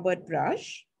 numbered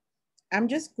brush. I'm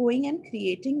just going and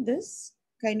creating this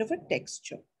kind of a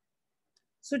texture.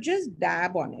 So just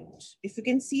dab on it. If you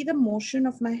can see the motion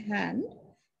of my hand,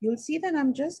 you'll see that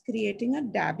I'm just creating a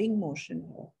dabbing motion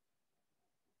here.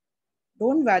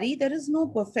 Don't worry, there is no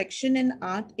perfection in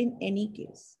art in any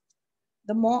case.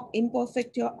 The more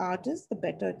imperfect your art is, the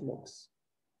better it looks.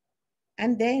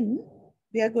 And then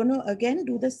we are going to again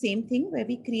do the same thing where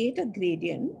we create a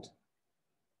gradient.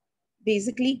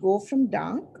 Basically go from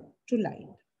dark to light.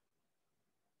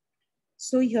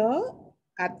 So here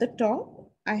at the top,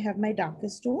 I have my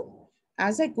darkest tone.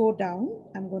 As I go down,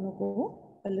 I'm going to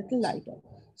go a little lighter.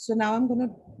 So now I'm going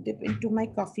to dip into my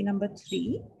coffee number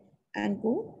 3 and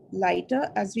go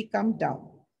lighter as we come down.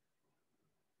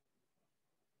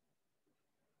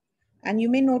 And you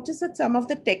may notice that some of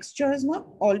the texture is not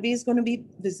always going to be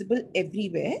visible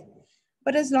everywhere,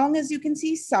 but as long as you can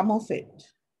see some of it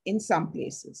in some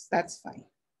places, that's fine.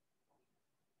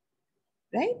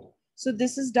 Right? So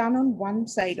this is done on one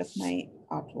side of my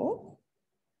artwork.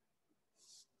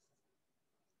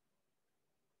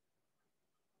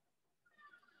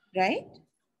 Right?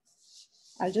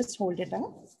 I'll just hold it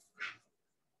up.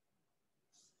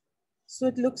 So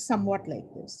it looks somewhat like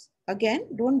this. Again,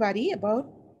 don't worry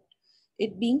about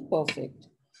it being perfect.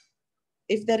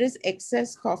 If there is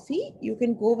excess coffee, you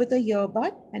can go with a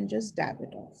earbud and just dab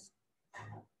it off.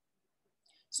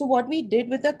 So what we did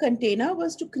with the container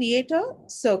was to create a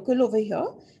circle over here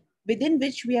within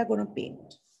which we are going to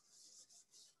paint.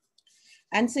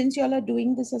 And since you all are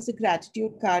doing this as a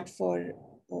gratitude card for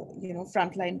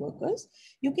frontline workers,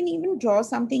 you can even draw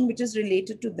something which is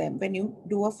related to them. When you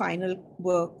do a final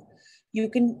work, you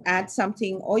can add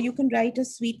something, or you can write a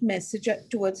sweet message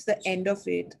towards the end of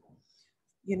it.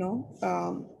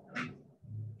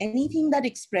 Anything that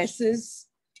expresses,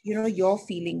 your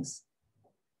feelings.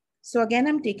 So again,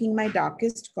 I'm taking my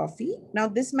darkest coffee. Now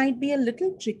this might be a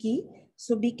little tricky,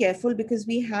 so be careful because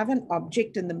we have an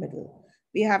object in the middle.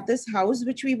 We have this house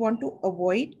which we want to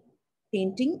avoid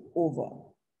painting over.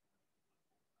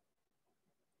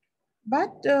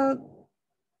 But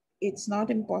it's not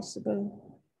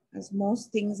impossible, as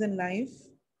most things in life.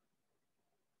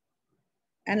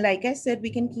 And like I said, we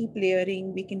can keep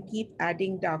layering, we can keep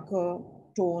adding darker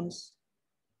tones.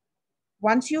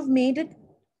 Once you've made it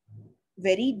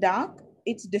very dark,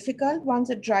 it's difficult once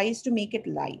it dries to make it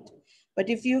light. But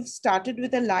if you've started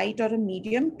with a light or a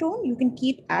medium tone, you can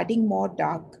keep adding more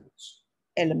dark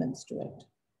elements to it.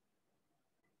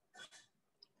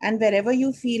 And wherever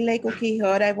you feel like, okay,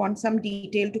 here I want some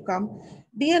detail to come,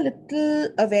 be a little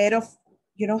aware of,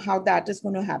 how that is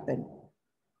going to happen.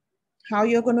 How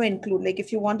you're going to include, like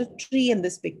if you want a tree in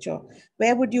this picture,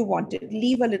 where would you want it?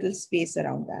 Leave a little space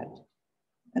around that.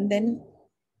 And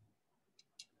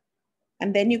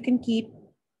then you can keep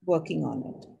working on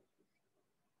it.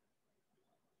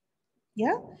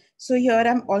 Yeah. So here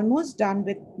I'm almost done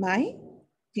with my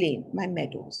plain, my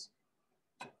meadows.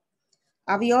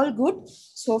 Are we all good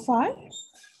so far?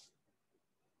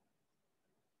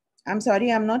 I'm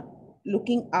sorry, I'm not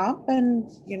looking up and,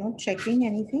 checking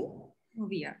anything. Oh,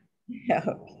 we are. Yeah.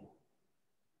 Okay.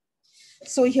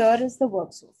 So here is the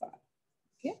work so far.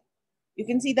 Okay. You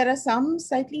can see there are some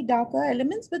slightly darker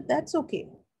elements, but that's okay.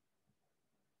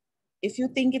 If you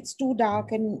think it's too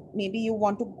dark and maybe you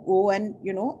want to go and,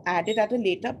 add it at a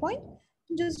later point,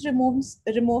 just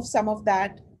remove some of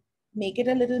that, make it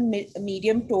a little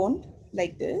medium toned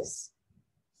like this.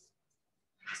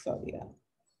 Sorry.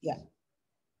 Yeah.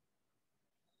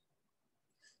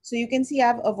 So you can see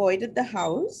I've avoided the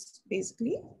house,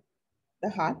 basically, the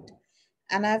hut,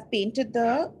 and I've painted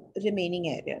the remaining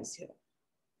areas here.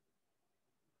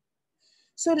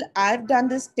 So I've done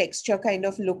this texture kind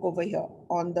of look over here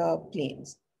on the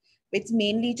plains. It's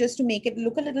mainly just to make it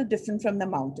look a little different from the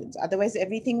mountains. Otherwise,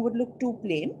 everything would look too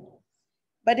plain.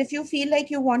 But if you feel like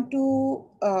you want to,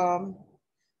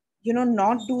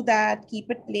 not do that, keep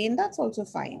it plain, that's also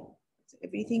fine.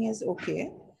 Everything is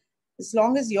okay. As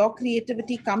long as your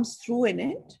creativity comes through in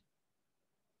it.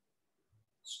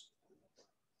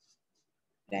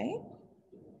 Right?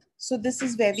 So this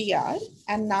is where we are.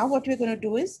 And now what we're going to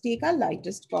do is take our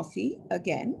lightest coffee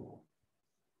again.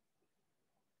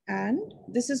 And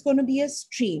this is going to be a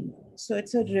stream. So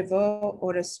it's a river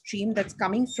or a stream that's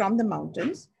coming from the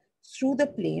mountains through the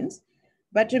plains.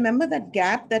 But remember that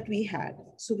gap that we had.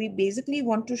 So we basically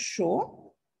want to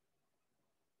show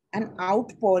an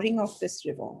outpouring of this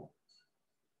river.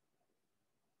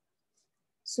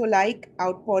 So like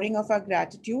outpouring of our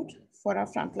gratitude for our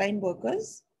frontline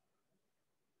workers,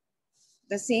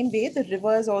 the same way the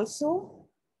river is also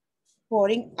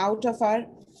pouring out of our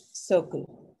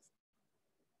circle.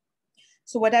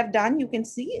 So what I've done, you can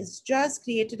see, is just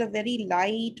created a very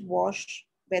light wash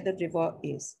where the river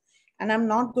is. And I'm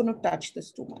not going to touch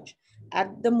this too much.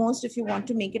 At the most, if you want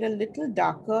to make it a little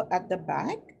darker at the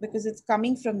back, because it's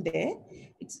coming from there,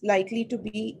 it's likely to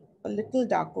be a little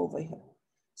dark over here.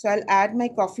 So I'll add my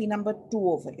coffee number 2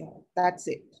 over here. That's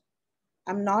it.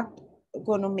 I'm not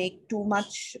going to make too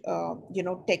much,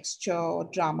 texture or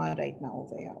drama right now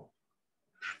over here.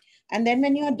 And then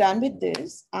when you're done with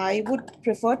this, I would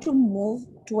prefer to move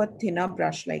to a thinner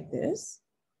brush like this.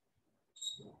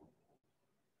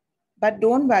 But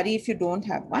don't worry if you don't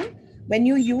have one. When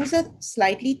you use a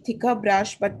slightly thicker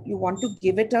brush, but you want to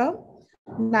give it a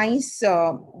nice,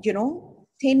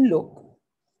 thin look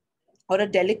or a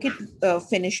delicate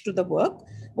finish to the work,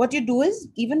 what you do is,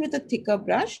 even with a thicker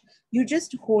brush, you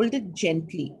just hold it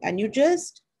gently and you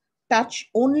just touch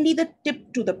only the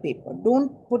tip to the paper.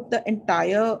 Don't put the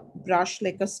entire brush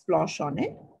like a splosh on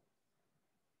it,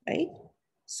 right?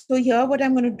 So here what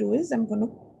I'm going to do is I'm going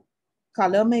to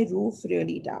color my roof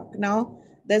really dark. Now,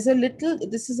 this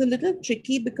is a little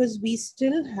tricky because we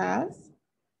still have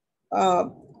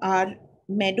our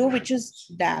meadow, which is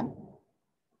damp.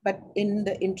 But in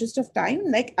the interest of time,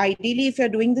 like ideally, if you're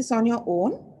doing this on your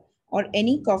own or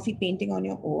any coffee painting on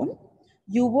your own,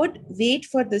 you would wait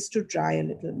for this to dry a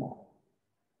little more.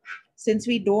 Since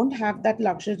we don't have that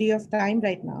luxury of time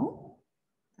right now,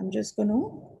 I'm just going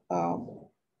to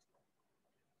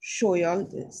show you all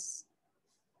this.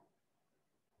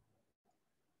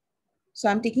 So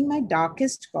I'm taking my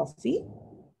darkest coffee.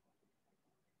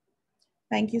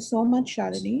 Thank you so much,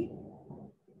 Shalini.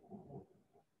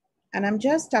 And I'm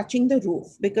just touching the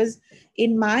roof because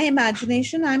in my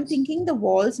imagination, I'm thinking the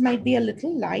walls might be a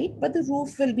little light, but the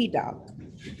roof will be dark,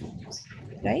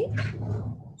 right?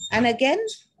 And again,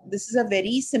 this is a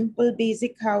very simple,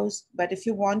 basic house, but if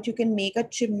you want, you can make a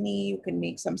chimney, you can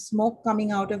make some smoke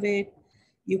coming out of it.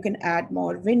 You can add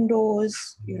more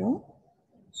windows,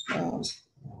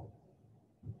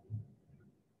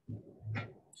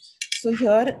 So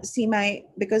here, see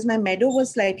because my meadow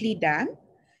was slightly damp,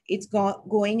 it's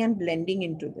going and blending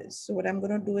into this. So what I'm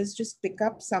going to do is just pick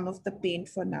up some of the paint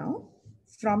for now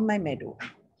from my meadow.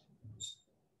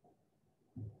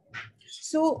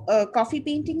 So coffee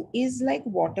painting is like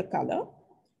watercolor.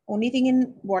 Only thing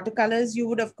in watercolors, you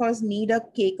would of course need a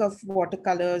cake of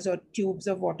watercolors or tubes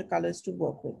of watercolors to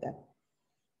work with them.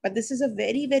 But this is a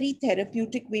very, very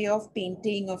therapeutic way of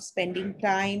painting, of spending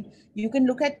time. You can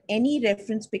look at any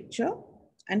reference picture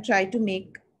and try to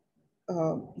make,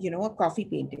 a coffee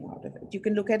painting out of it. You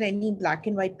can look at any black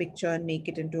and white picture and make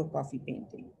it into a coffee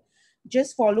painting.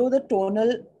 Just follow the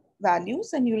tonal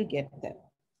values and you'll get there.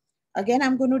 Again,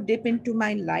 I'm going to dip into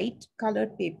my light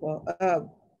colored paper,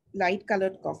 light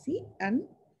colored coffee and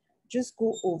just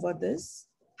go over this.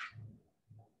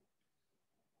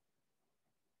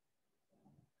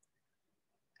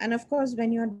 And of course,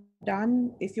 when you're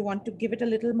done, if you want to give it a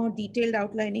little more detailed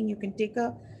outlining, you can take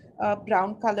a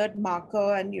brown colored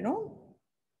marker and,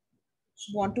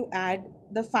 want to add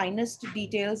the finest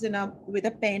details with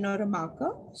a pen or a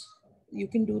marker, you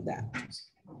can do that.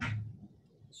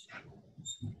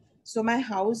 So my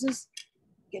house is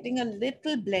getting a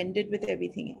little blended with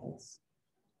everything else.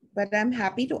 But I'm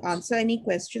happy to answer any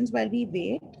questions while we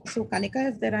wait. So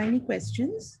Kanika, if there are any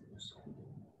questions.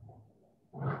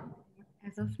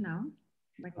 As of now,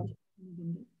 but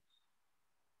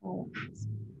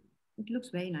it looks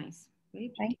very nice.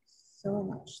 Very Thank you so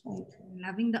much. Thank you. I'm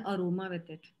loving the aroma with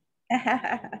it.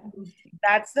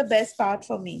 That's the best part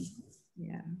for me.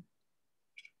 Yeah.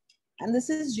 And this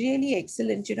is really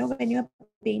excellent. When you're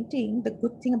painting, the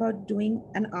good thing about doing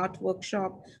an art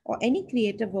workshop or any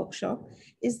creative workshop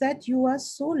is that you are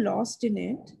so lost in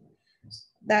it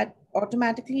that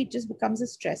automatically it just becomes a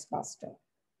stress buster.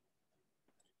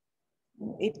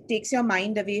 It takes your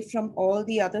mind away from all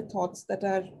the other thoughts that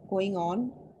are going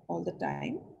on all the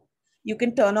time. You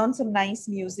can turn on some nice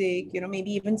music,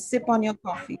 maybe even sip on your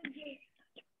coffee.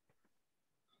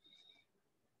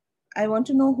 I want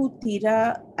to know who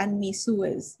Tira and Misu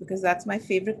is because that's my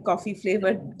favorite coffee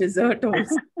flavored dessert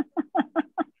also.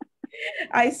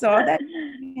 I saw that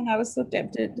and I was so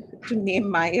tempted to name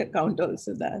my account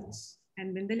also that.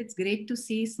 And Bindal, it's great to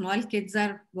see small kids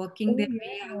are working their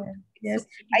way out. Yes, so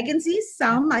I can see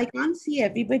some. I can't see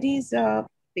everybody's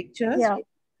pictures. Yeah.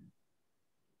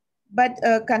 But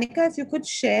Kanika, if you could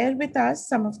share with us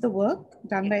some of the work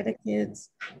done by the kids,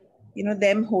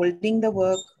 them holding the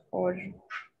work or...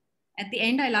 At the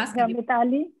end, I'll ask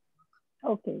Mitali.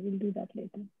 Okay, we'll do that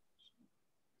later.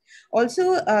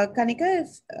 Also, Kanika, if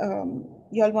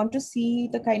you all want to see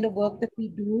the kind of work that we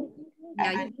do.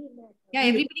 Yeah,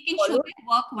 everybody can show their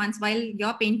work once while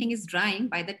your painting is drying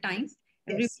by the time.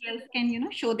 everybody else can, you know,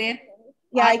 show their.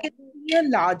 Yeah, I can see a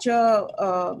larger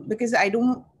because I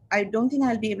don't think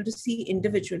I'll be able to see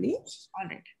individually. All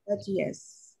right. But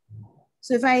yes.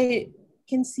 So if I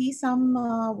can see some.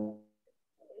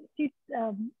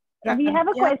 We have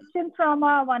a question from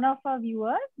one of our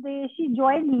viewers. She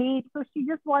joined late, so she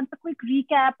just wants a quick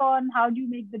recap on how do you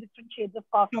make the different shades of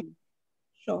coffee.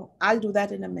 Sure. I'll do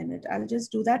that in a minute. I'll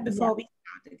just do that before we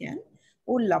start again.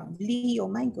 Oh, lovely. Oh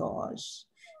my gosh.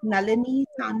 Nalini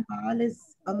Sanbal is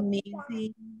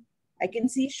amazing. I can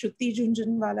see Shruti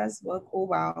Junjunwala's work. Oh,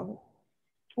 wow.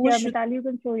 Yeah, Mitali, you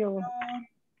can show your.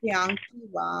 Priyanki,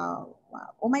 wow.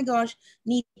 Wow. Oh my gosh.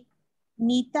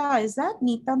 Neeta, is that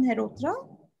Neeta Mehrotra?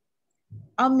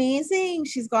 Amazing.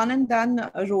 She's gone and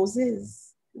done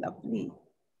roses. Lovely.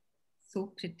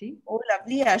 So pretty. Oh,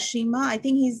 lovely. Ashima. I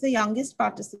think he's the youngest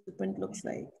participant, looks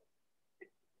like.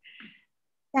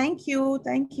 Thank you.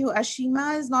 Thank you.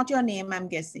 Ashima is not your name, I'm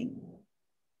guessing.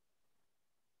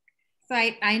 So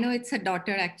I know it's her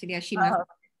daughter, actually, Ashima.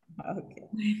 Okay.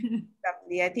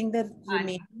 Lovely. I think that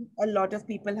a lot of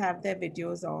people have their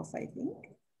videos off, I think.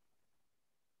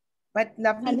 But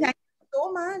lovely. Thank you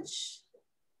so much.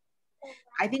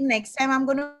 I think next time I'm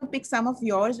going to pick some of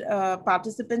your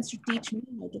participants to teach me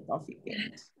how to coffee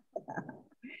paint.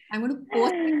 I'm going to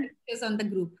post the pictures on the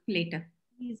group later.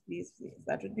 Please, please, please.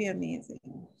 That would be amazing.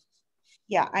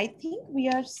 Yeah, I think we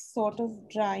are sort of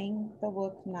drying the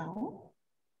work now.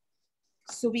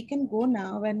 So we can go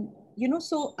now and, you know,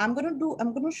 so I'm going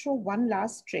to show one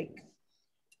last trick.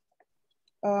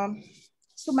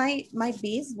 So my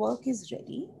base work is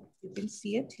ready. You can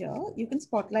see it here. You can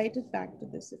spotlight it back to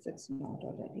this if it's not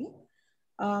already.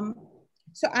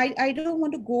 So I don't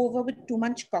want to go over with too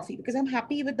much coffee because I'm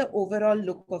happy with the overall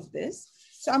look of this.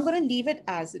 So I'm going to leave it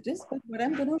as it is. But what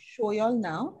I'm going to show y'all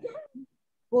now,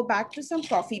 go back to some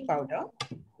coffee powder,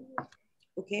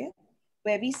 okay,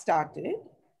 where we started.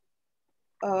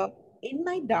 In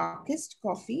my darkest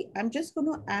coffee, I'm just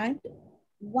going to add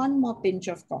one more pinch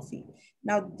of coffee.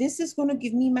 Now, this is going to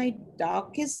give me my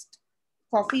darkest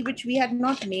coffee, which we had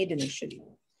not made initially.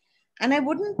 And I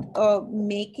wouldn't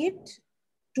make it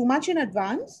too much in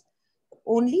advance,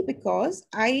 only because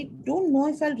I don't know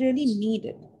if I'll really need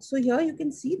it. So here you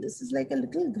can see this is like a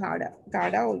little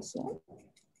gada also.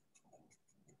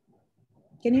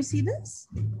 Can you see this?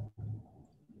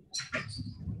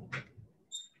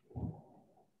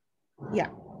 Yeah.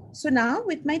 So now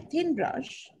with my thin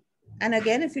brush, and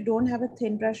again, if you don't have a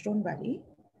thin brush, don't worry.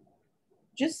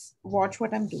 Just watch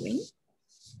what I'm doing.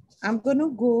 I'm going to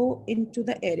go into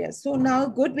the area. So now a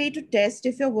good way to test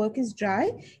if your work is dry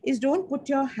is don't put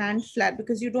your hand flat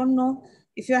because you don't know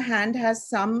if your hand has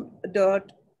some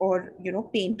dirt or, you know,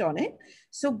 paint on it.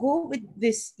 So go with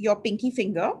this, your pinky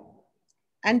finger,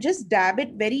 and just dab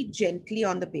it very gently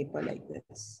on the paper like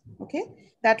this. Okay.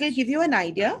 That will give you an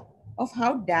idea of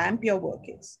how damp your work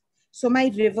is. So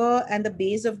my river and the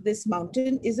base of this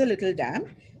mountain is a little damp,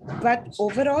 but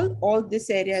overall, all this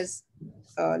area is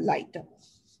lighter.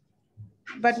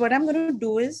 But what I'm going to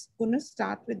do is going to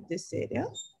start with this area.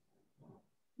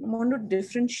 I'm going to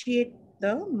differentiate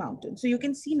the mountain. So you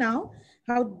can see now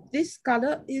how this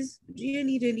color is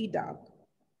really, really dark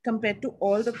compared to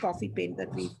all the coffee paint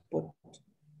that we've put.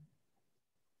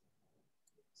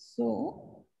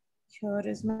 So here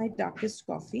is my darkest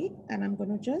coffee, and I'm going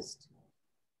to just,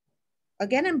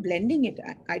 again, I'm blending it.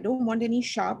 I don't want any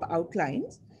sharp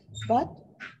outlines, but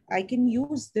I can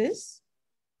use this,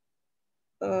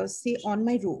 say, on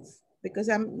my roof, because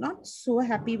I'm not so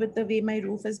happy with the way my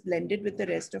roof is blended with the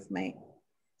rest of my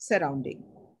surrounding.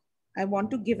 I want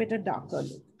to give it a darker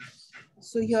look.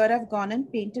 So here I've gone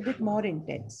and painted it more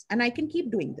intense, and I can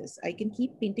keep doing this. I can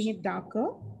keep painting it darker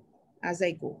as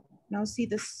I go. Now see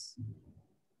this,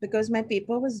 because my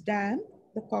paper was damp,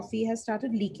 the coffee has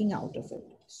started leaking out of it.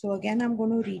 So again, I'm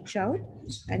going to reach out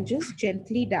and just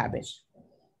gently dab it.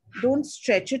 Don't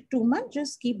stretch it too much,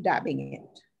 just keep dabbing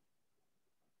it.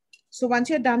 So once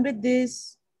you're done with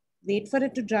this, wait for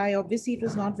it to dry. Obviously, it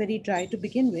was not very dry to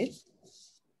begin with.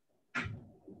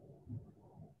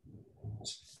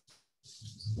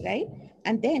 Right?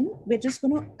 And then we're just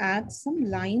going to add some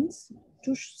lines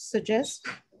to suggest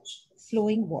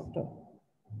flowing water.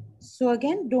 So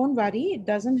again, don't worry. It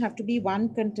doesn't have to be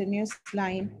one continuous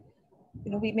line.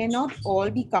 You know, we may not all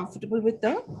be comfortable with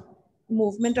the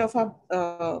movement of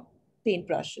our paint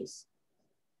brushes.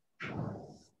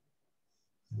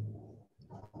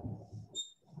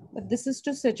 But this is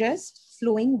to suggest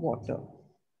flowing water.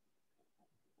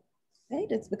 Right?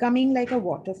 It's becoming like a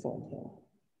waterfall here.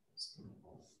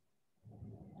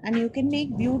 And you can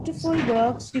make beautiful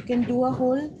works. You can do a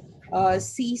whole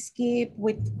seascape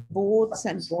with boats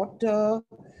and water.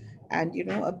 and, you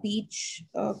know, a beach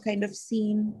kind of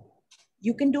scene.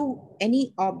 You can do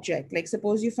any object. Like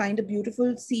suppose you find a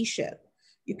beautiful seashell.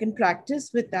 You can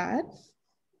practice with that,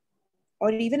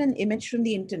 or even an image from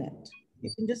the internet.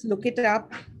 You can just look it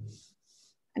up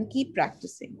and keep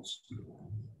practicing.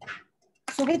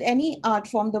 So with any art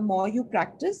form, the more you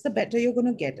practice, the better you're going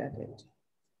to get at it.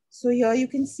 So here you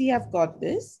can see I've got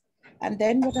this. And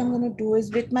then what I'm going to do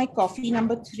is with my coffee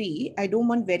number 3, I don't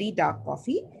want very dark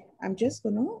coffee. I'm just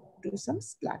going to do some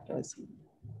splatters.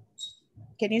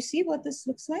 Can you see what this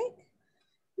looks like?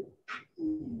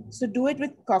 So do it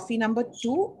with coffee number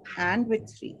 2 and with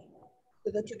 3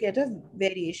 so that you get a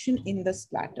variation in the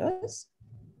splatters.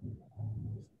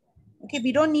 Okay,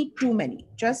 we don't need too many,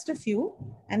 just a few,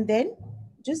 and then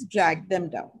just drag them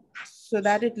down so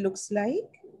that it looks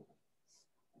like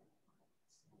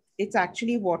it's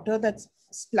actually water that's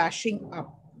splashing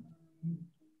up.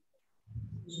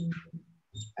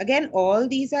 Again, all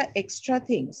these are extra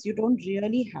things. You don't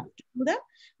really have to do that,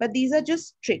 but these are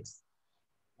just tricks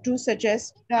to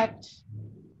suggest that,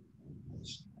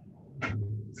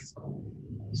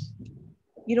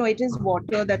 you know, it is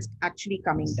water that's actually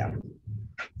coming down.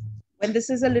 When this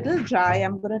is a little dry,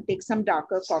 I'm going to take some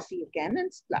darker coffee again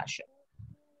and splash it.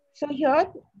 So here,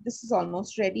 this is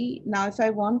almost ready. Now, if I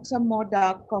want some more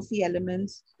dark coffee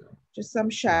elements, just some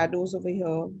shadows over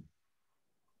here,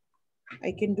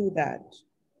 I can do that.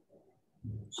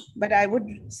 But I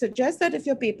would suggest that if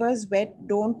your paper is wet,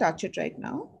 don't touch it right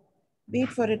now. Wait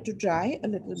for it to dry a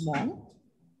little more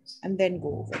and then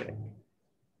go over it.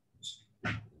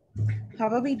 How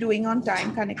are we doing on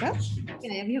time, Kanika?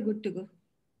 Yeah, we are good to go.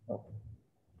 Okay.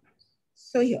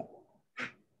 So here.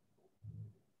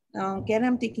 Now again,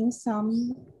 I'm going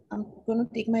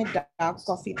to take my dark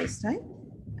coffee this time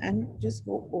and just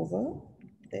go over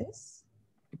this.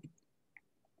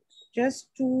 Just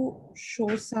to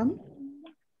show some.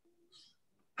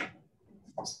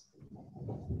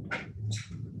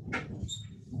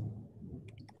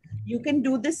 You can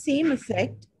do the same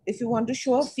effect if you want to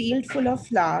show a field full of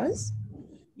flowers.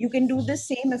 You can do the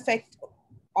same effect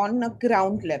on a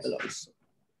ground level also.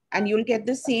 And you'll get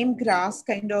the same grass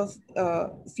kind of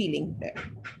feeling there.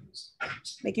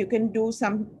 Like you can do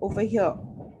some over here.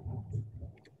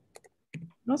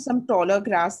 You know, some taller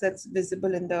grass that's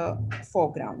visible in the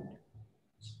foreground.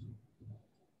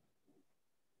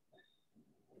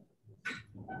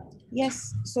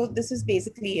 Yes, so this is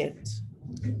basically it.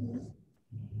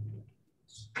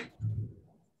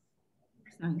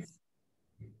 Nice.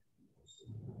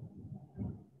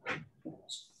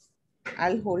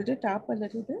 I'll hold it up a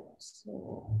little bit.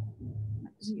 So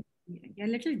Yeah, a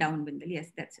little down, Bindal.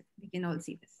 Yes, that's it. We can all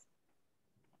see this.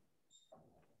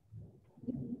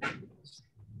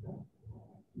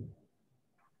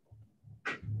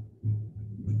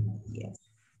 yes.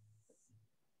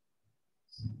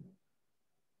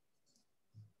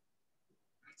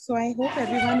 So I hope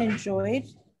everyone enjoyed.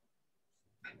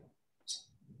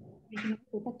 We can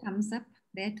put a thumbs up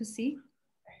there to see.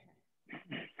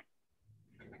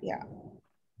 Yeah.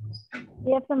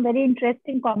 We have some very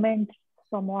interesting comments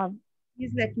from our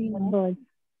Please let me know. members.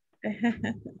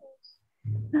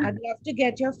 I'd love to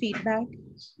get your feedback.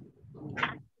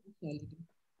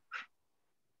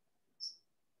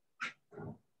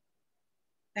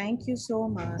 Thank you so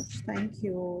much. Thank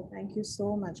you. Thank you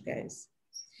so much, guys.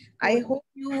 I hope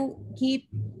you keep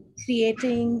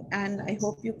creating and I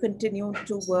hope you continue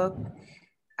to work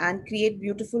and create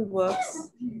beautiful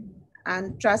works.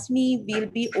 And trust me, we'll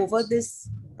be over this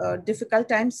difficult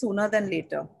time sooner than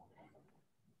later.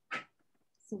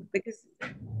 So because,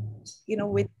 you know,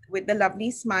 with the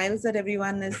lovely smiles that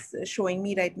everyone is showing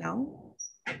me right now.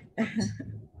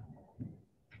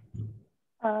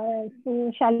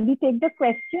 So shall we take the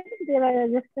questions? There are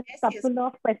just a couple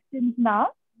of questions now.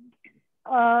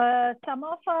 Some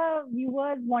of our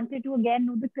viewers wanted to again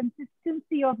know the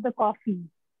consistency of the coffee.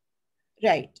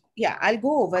 Right. Yeah, I'll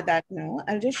go over that now.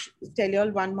 I'll just tell you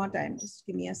all one more time. Just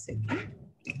give me a second.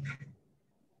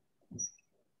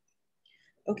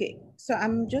 Okay, so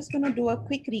I'm just going to do a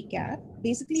quick recap.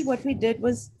 Basically, what we did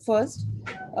was first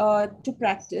to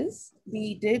practice,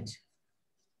 we did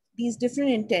these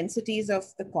different intensities of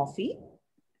the coffee.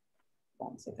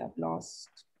 One sec, I've lost.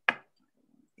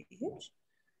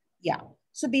 Yeah.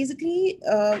 So basically,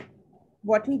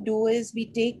 what we do is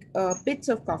we take bits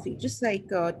of coffee, just like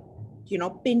you know,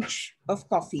 pinch of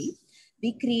coffee.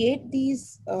 We create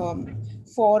these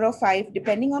 4 or 5,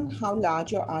 depending on how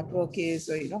large your artwork is,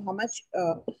 or you know how much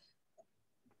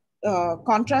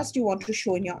contrast you want to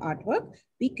show in your artwork.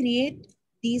 We create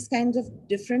these kinds of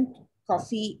different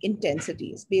coffee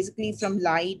intensities, basically from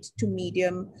light to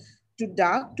medium to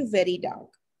dark to very dark.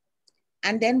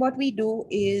 And then what we do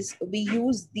is we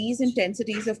use these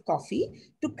intensities of coffee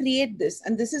to create this.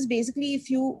 And this is basically, if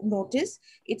you notice,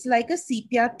 it's like a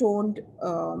sepia toned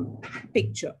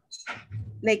picture.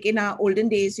 Like in our olden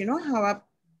days, you know, how our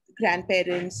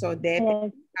grandparents or their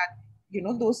parents had, you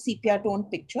know, those sepia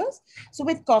toned pictures. So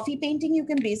with coffee painting, you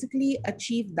can basically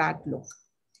achieve that look.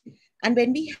 And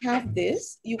when we have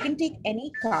this, you can take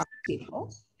any card paper.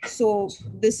 So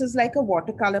this is like a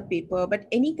watercolor paper, but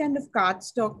any kind of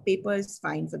cardstock paper is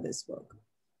fine for this work.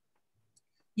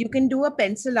 You can do a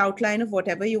pencil outline of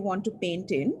whatever you want to paint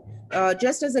in,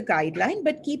 just as a guideline,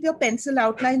 but keep your pencil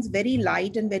outlines very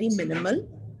light and very minimal.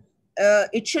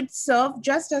 It should serve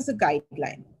just as a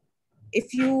guideline.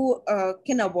 If you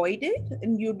can avoid it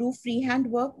and you do freehand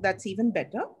work, that's even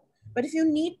better. But if you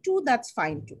need to, that's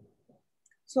fine too.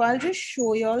 So I'll just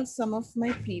show you all some of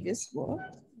my previous work.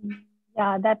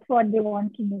 Yeah, that's what they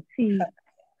want to see.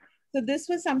 So this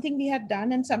was something we had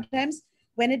done, and sometimes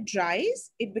when it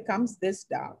dries, it becomes this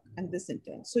dark and this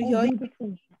intense. So here,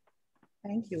 Beautiful.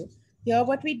 thank you. Here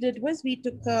what we did was we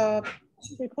took a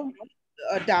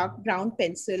dark brown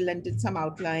pencil and did some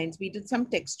outlines. We did some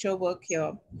texture work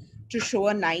here to show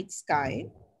a night sky,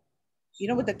 you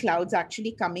know, with the clouds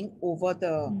actually coming over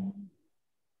the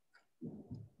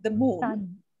moon.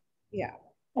 Sun. Yeah.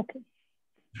 Okay.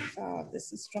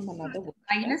 This is from another work.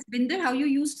 Minus Bindal, how you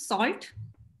used salt?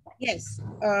 Yes.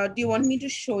 Do you want me to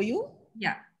show you?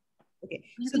 Yeah. Okay.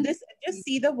 So this, just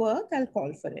see the work. I'll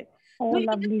call for it. Oh,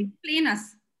 lovely. Explain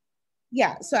us.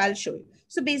 Yeah. So I'll show you.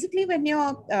 So basically, when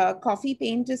your coffee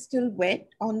paint is still wet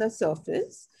on the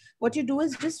surface, what you do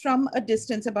is just from a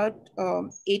distance about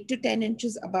 8 to 10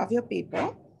 inches above your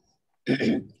paper,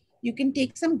 you can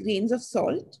take some grains of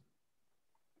salt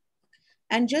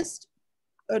and just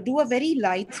do a very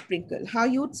light sprinkle. How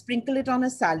you would sprinkle it on a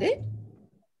salad,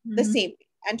 the same.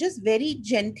 And just very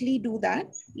gently do that.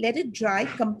 Let it dry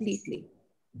completely.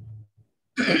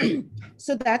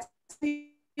 So that's how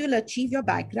you'll achieve your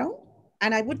background.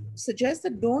 And I would suggest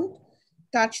that don't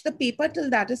touch the paper till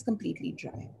that is completely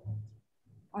dry.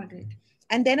 All right.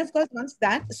 And then of course, once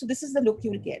that, so this is the look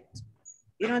you'll get.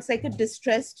 You know, it's like a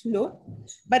distressed look,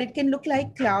 but it can look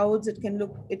like clouds. It can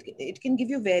look, it can give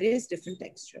you various different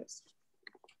textures.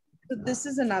 So this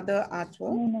is another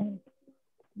artwork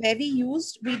where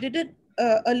we did it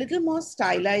a little more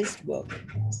stylized work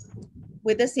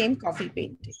with the same coffee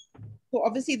painting. So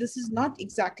obviously this is not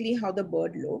exactly how the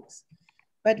bird looks,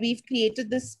 but we've created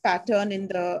this pattern in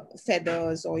the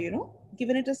feathers, or, you know,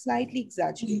 given it a slightly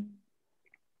exaggerated.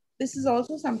 This is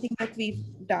also something that we've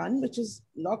done, which is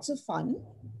lots of fun.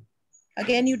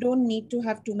 Again, you don't need to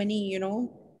have too many, you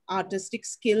know, artistic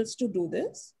skills to do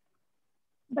this.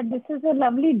 But this is a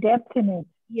lovely depth in it.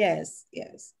 Yes,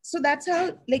 yes. So that's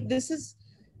how, like, this is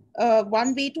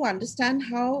one way to understand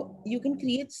how you can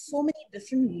create so many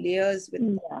different layers with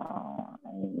it.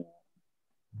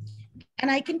 And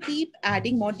I can keep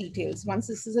adding more details. Once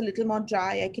this is a little more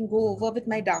dry, I can go over with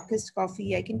my darkest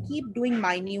coffee. I can keep doing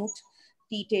minute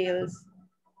details,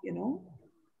 you know.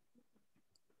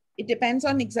 It depends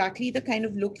on exactly the kind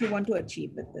of look you want to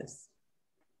achieve with this.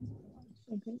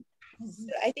 Okay. So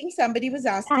I think somebody was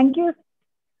asking. Thank you.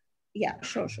 Yeah,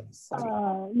 sure.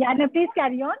 Sorry. Yeah, no, please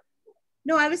carry on.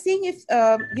 No, I was saying if,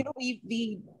 you know,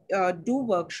 we do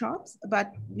workshops,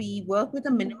 but we work with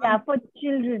a minimum. Yeah, for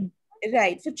children.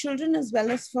 Right, for children as well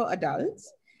as for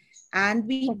adults. And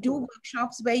we do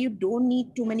workshops where you don't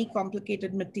need too many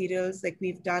complicated materials. Like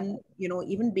we've done, you know,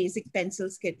 even basic pencil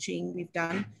sketching. We've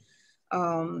done,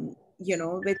 you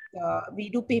know, with, we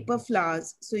do paper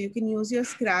flowers. So you can use your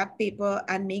scrap paper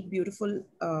and make beautiful,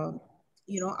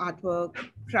 you know, artwork,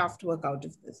 craft work out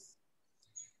of this.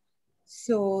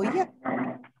 So yeah,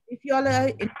 if you all are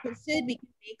interested, we can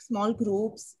make small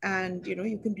groups, and, you know,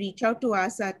 you can reach out to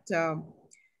us at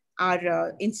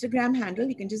our Instagram handle.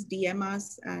 You can just DM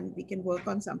us and we can work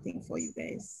on something for you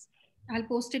guys. I'll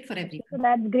post it for everyone. So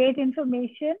that's great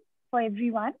information for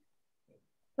everyone.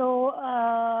 So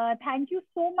thank you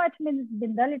so much, Ms.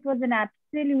 Bindal. It was an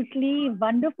absolutely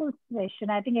wonderful session.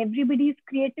 I think everybody's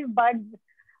creative buds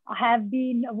have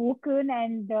been awoken,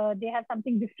 and they have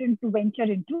something different to venture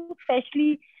into,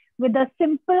 especially with a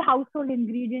simple household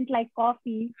ingredient like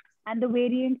coffee and the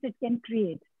variants it can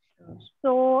create.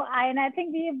 So, and I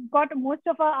think we've got most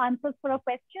of our answers for our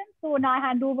questions. So now I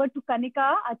hand over to Kanika,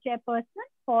 our chairperson,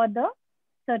 for the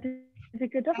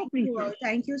certificate of appreciation.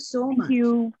 Thank you so much. Thank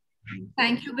you.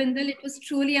 Thank you, Bindal. It was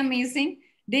truly amazing.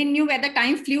 They knew where the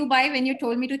time flew by. When you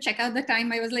told me to check out the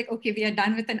time, I was like, okay, we are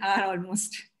done with an hour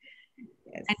almost.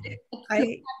 Yes. And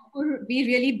we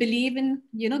really believe in,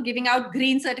 you know, giving out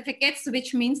green certificates,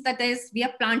 which means that we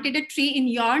have planted a tree in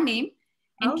your name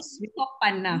in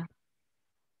Panna.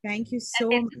 Thank you so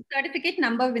And much. there's a certificate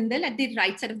number, Bindal, at the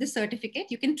right side of the certificate.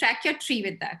 You can track your tree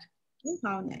with that. Oh,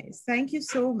 how nice. Thank you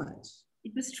so much.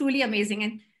 It was truly amazing.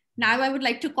 And now I would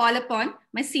like to call upon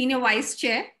my senior vice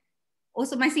chair.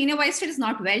 Also, my senior vice chair is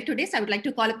not well today, so I would like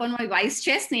to call upon my vice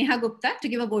chair, Sneha Gupta, to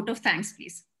give a vote of thanks,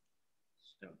 please.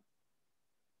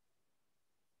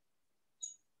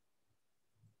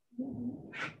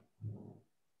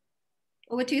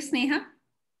 Over to you, Sneha.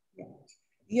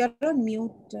 You're on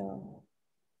mute.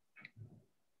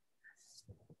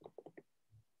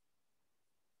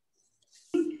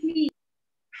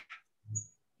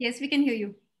 Yes, we can hear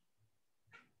you.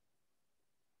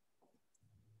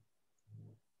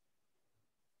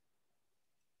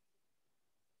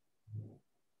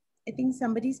 I think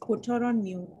somebody's put her on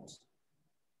mute.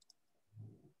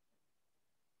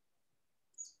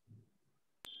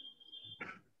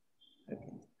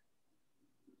 Okay.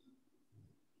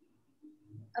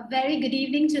 A very good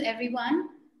evening to everyone.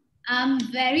 I'm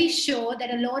very sure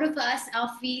that a lot of us are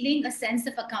feeling a sense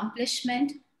of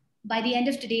accomplishment by the end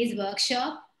of today's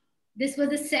workshop. This was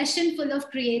a session full of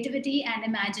creativity and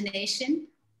imagination.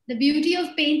 The beauty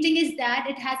of painting is that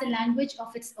it has a language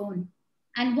of its own,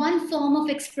 and one form of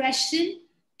expression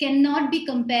cannot be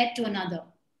compared to another.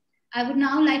 I would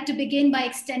now like to begin by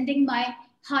extending my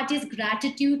heartiest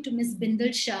gratitude to Ms.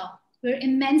 Bindal Shah. We're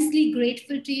immensely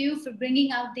grateful to you for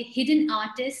bringing out the hidden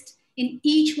artist in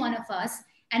each one of us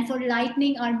and for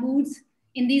lightening our moods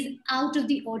in these out of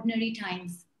the ordinary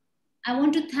times. I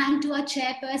want to thank to our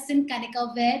chairperson,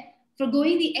 Kanika Ved, for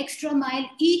going the extra mile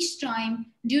each time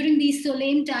during these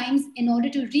solemn times in order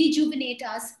to rejuvenate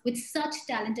us with such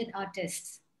talented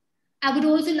artists. I would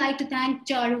also like to thank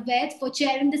Charu Ved for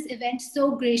chairing this event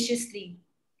so graciously,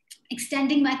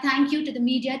 extending my thank you to the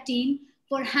media team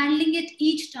for handling it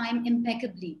each time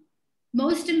impeccably.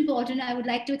 Most important, I would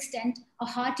like to extend a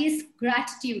heartiest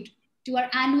gratitude to our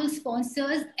annual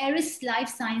sponsors, Eris Life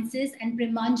Sciences and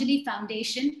Premanjali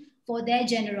Foundation for their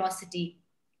generosity,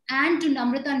 and to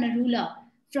Namrata Narula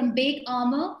from Bake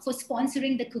Armor for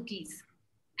sponsoring the cookies.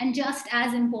 And just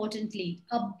as importantly,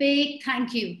 a big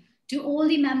thank you to all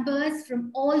the members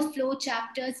from all flow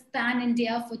chapters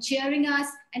pan-India for cheering us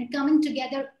and coming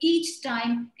together each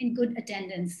time in good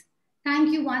attendance.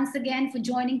 Thank you once again for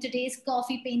joining today's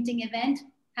coffee painting event.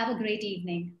 Have a great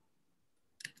evening.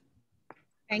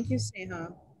 Thank you,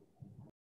 Sneha.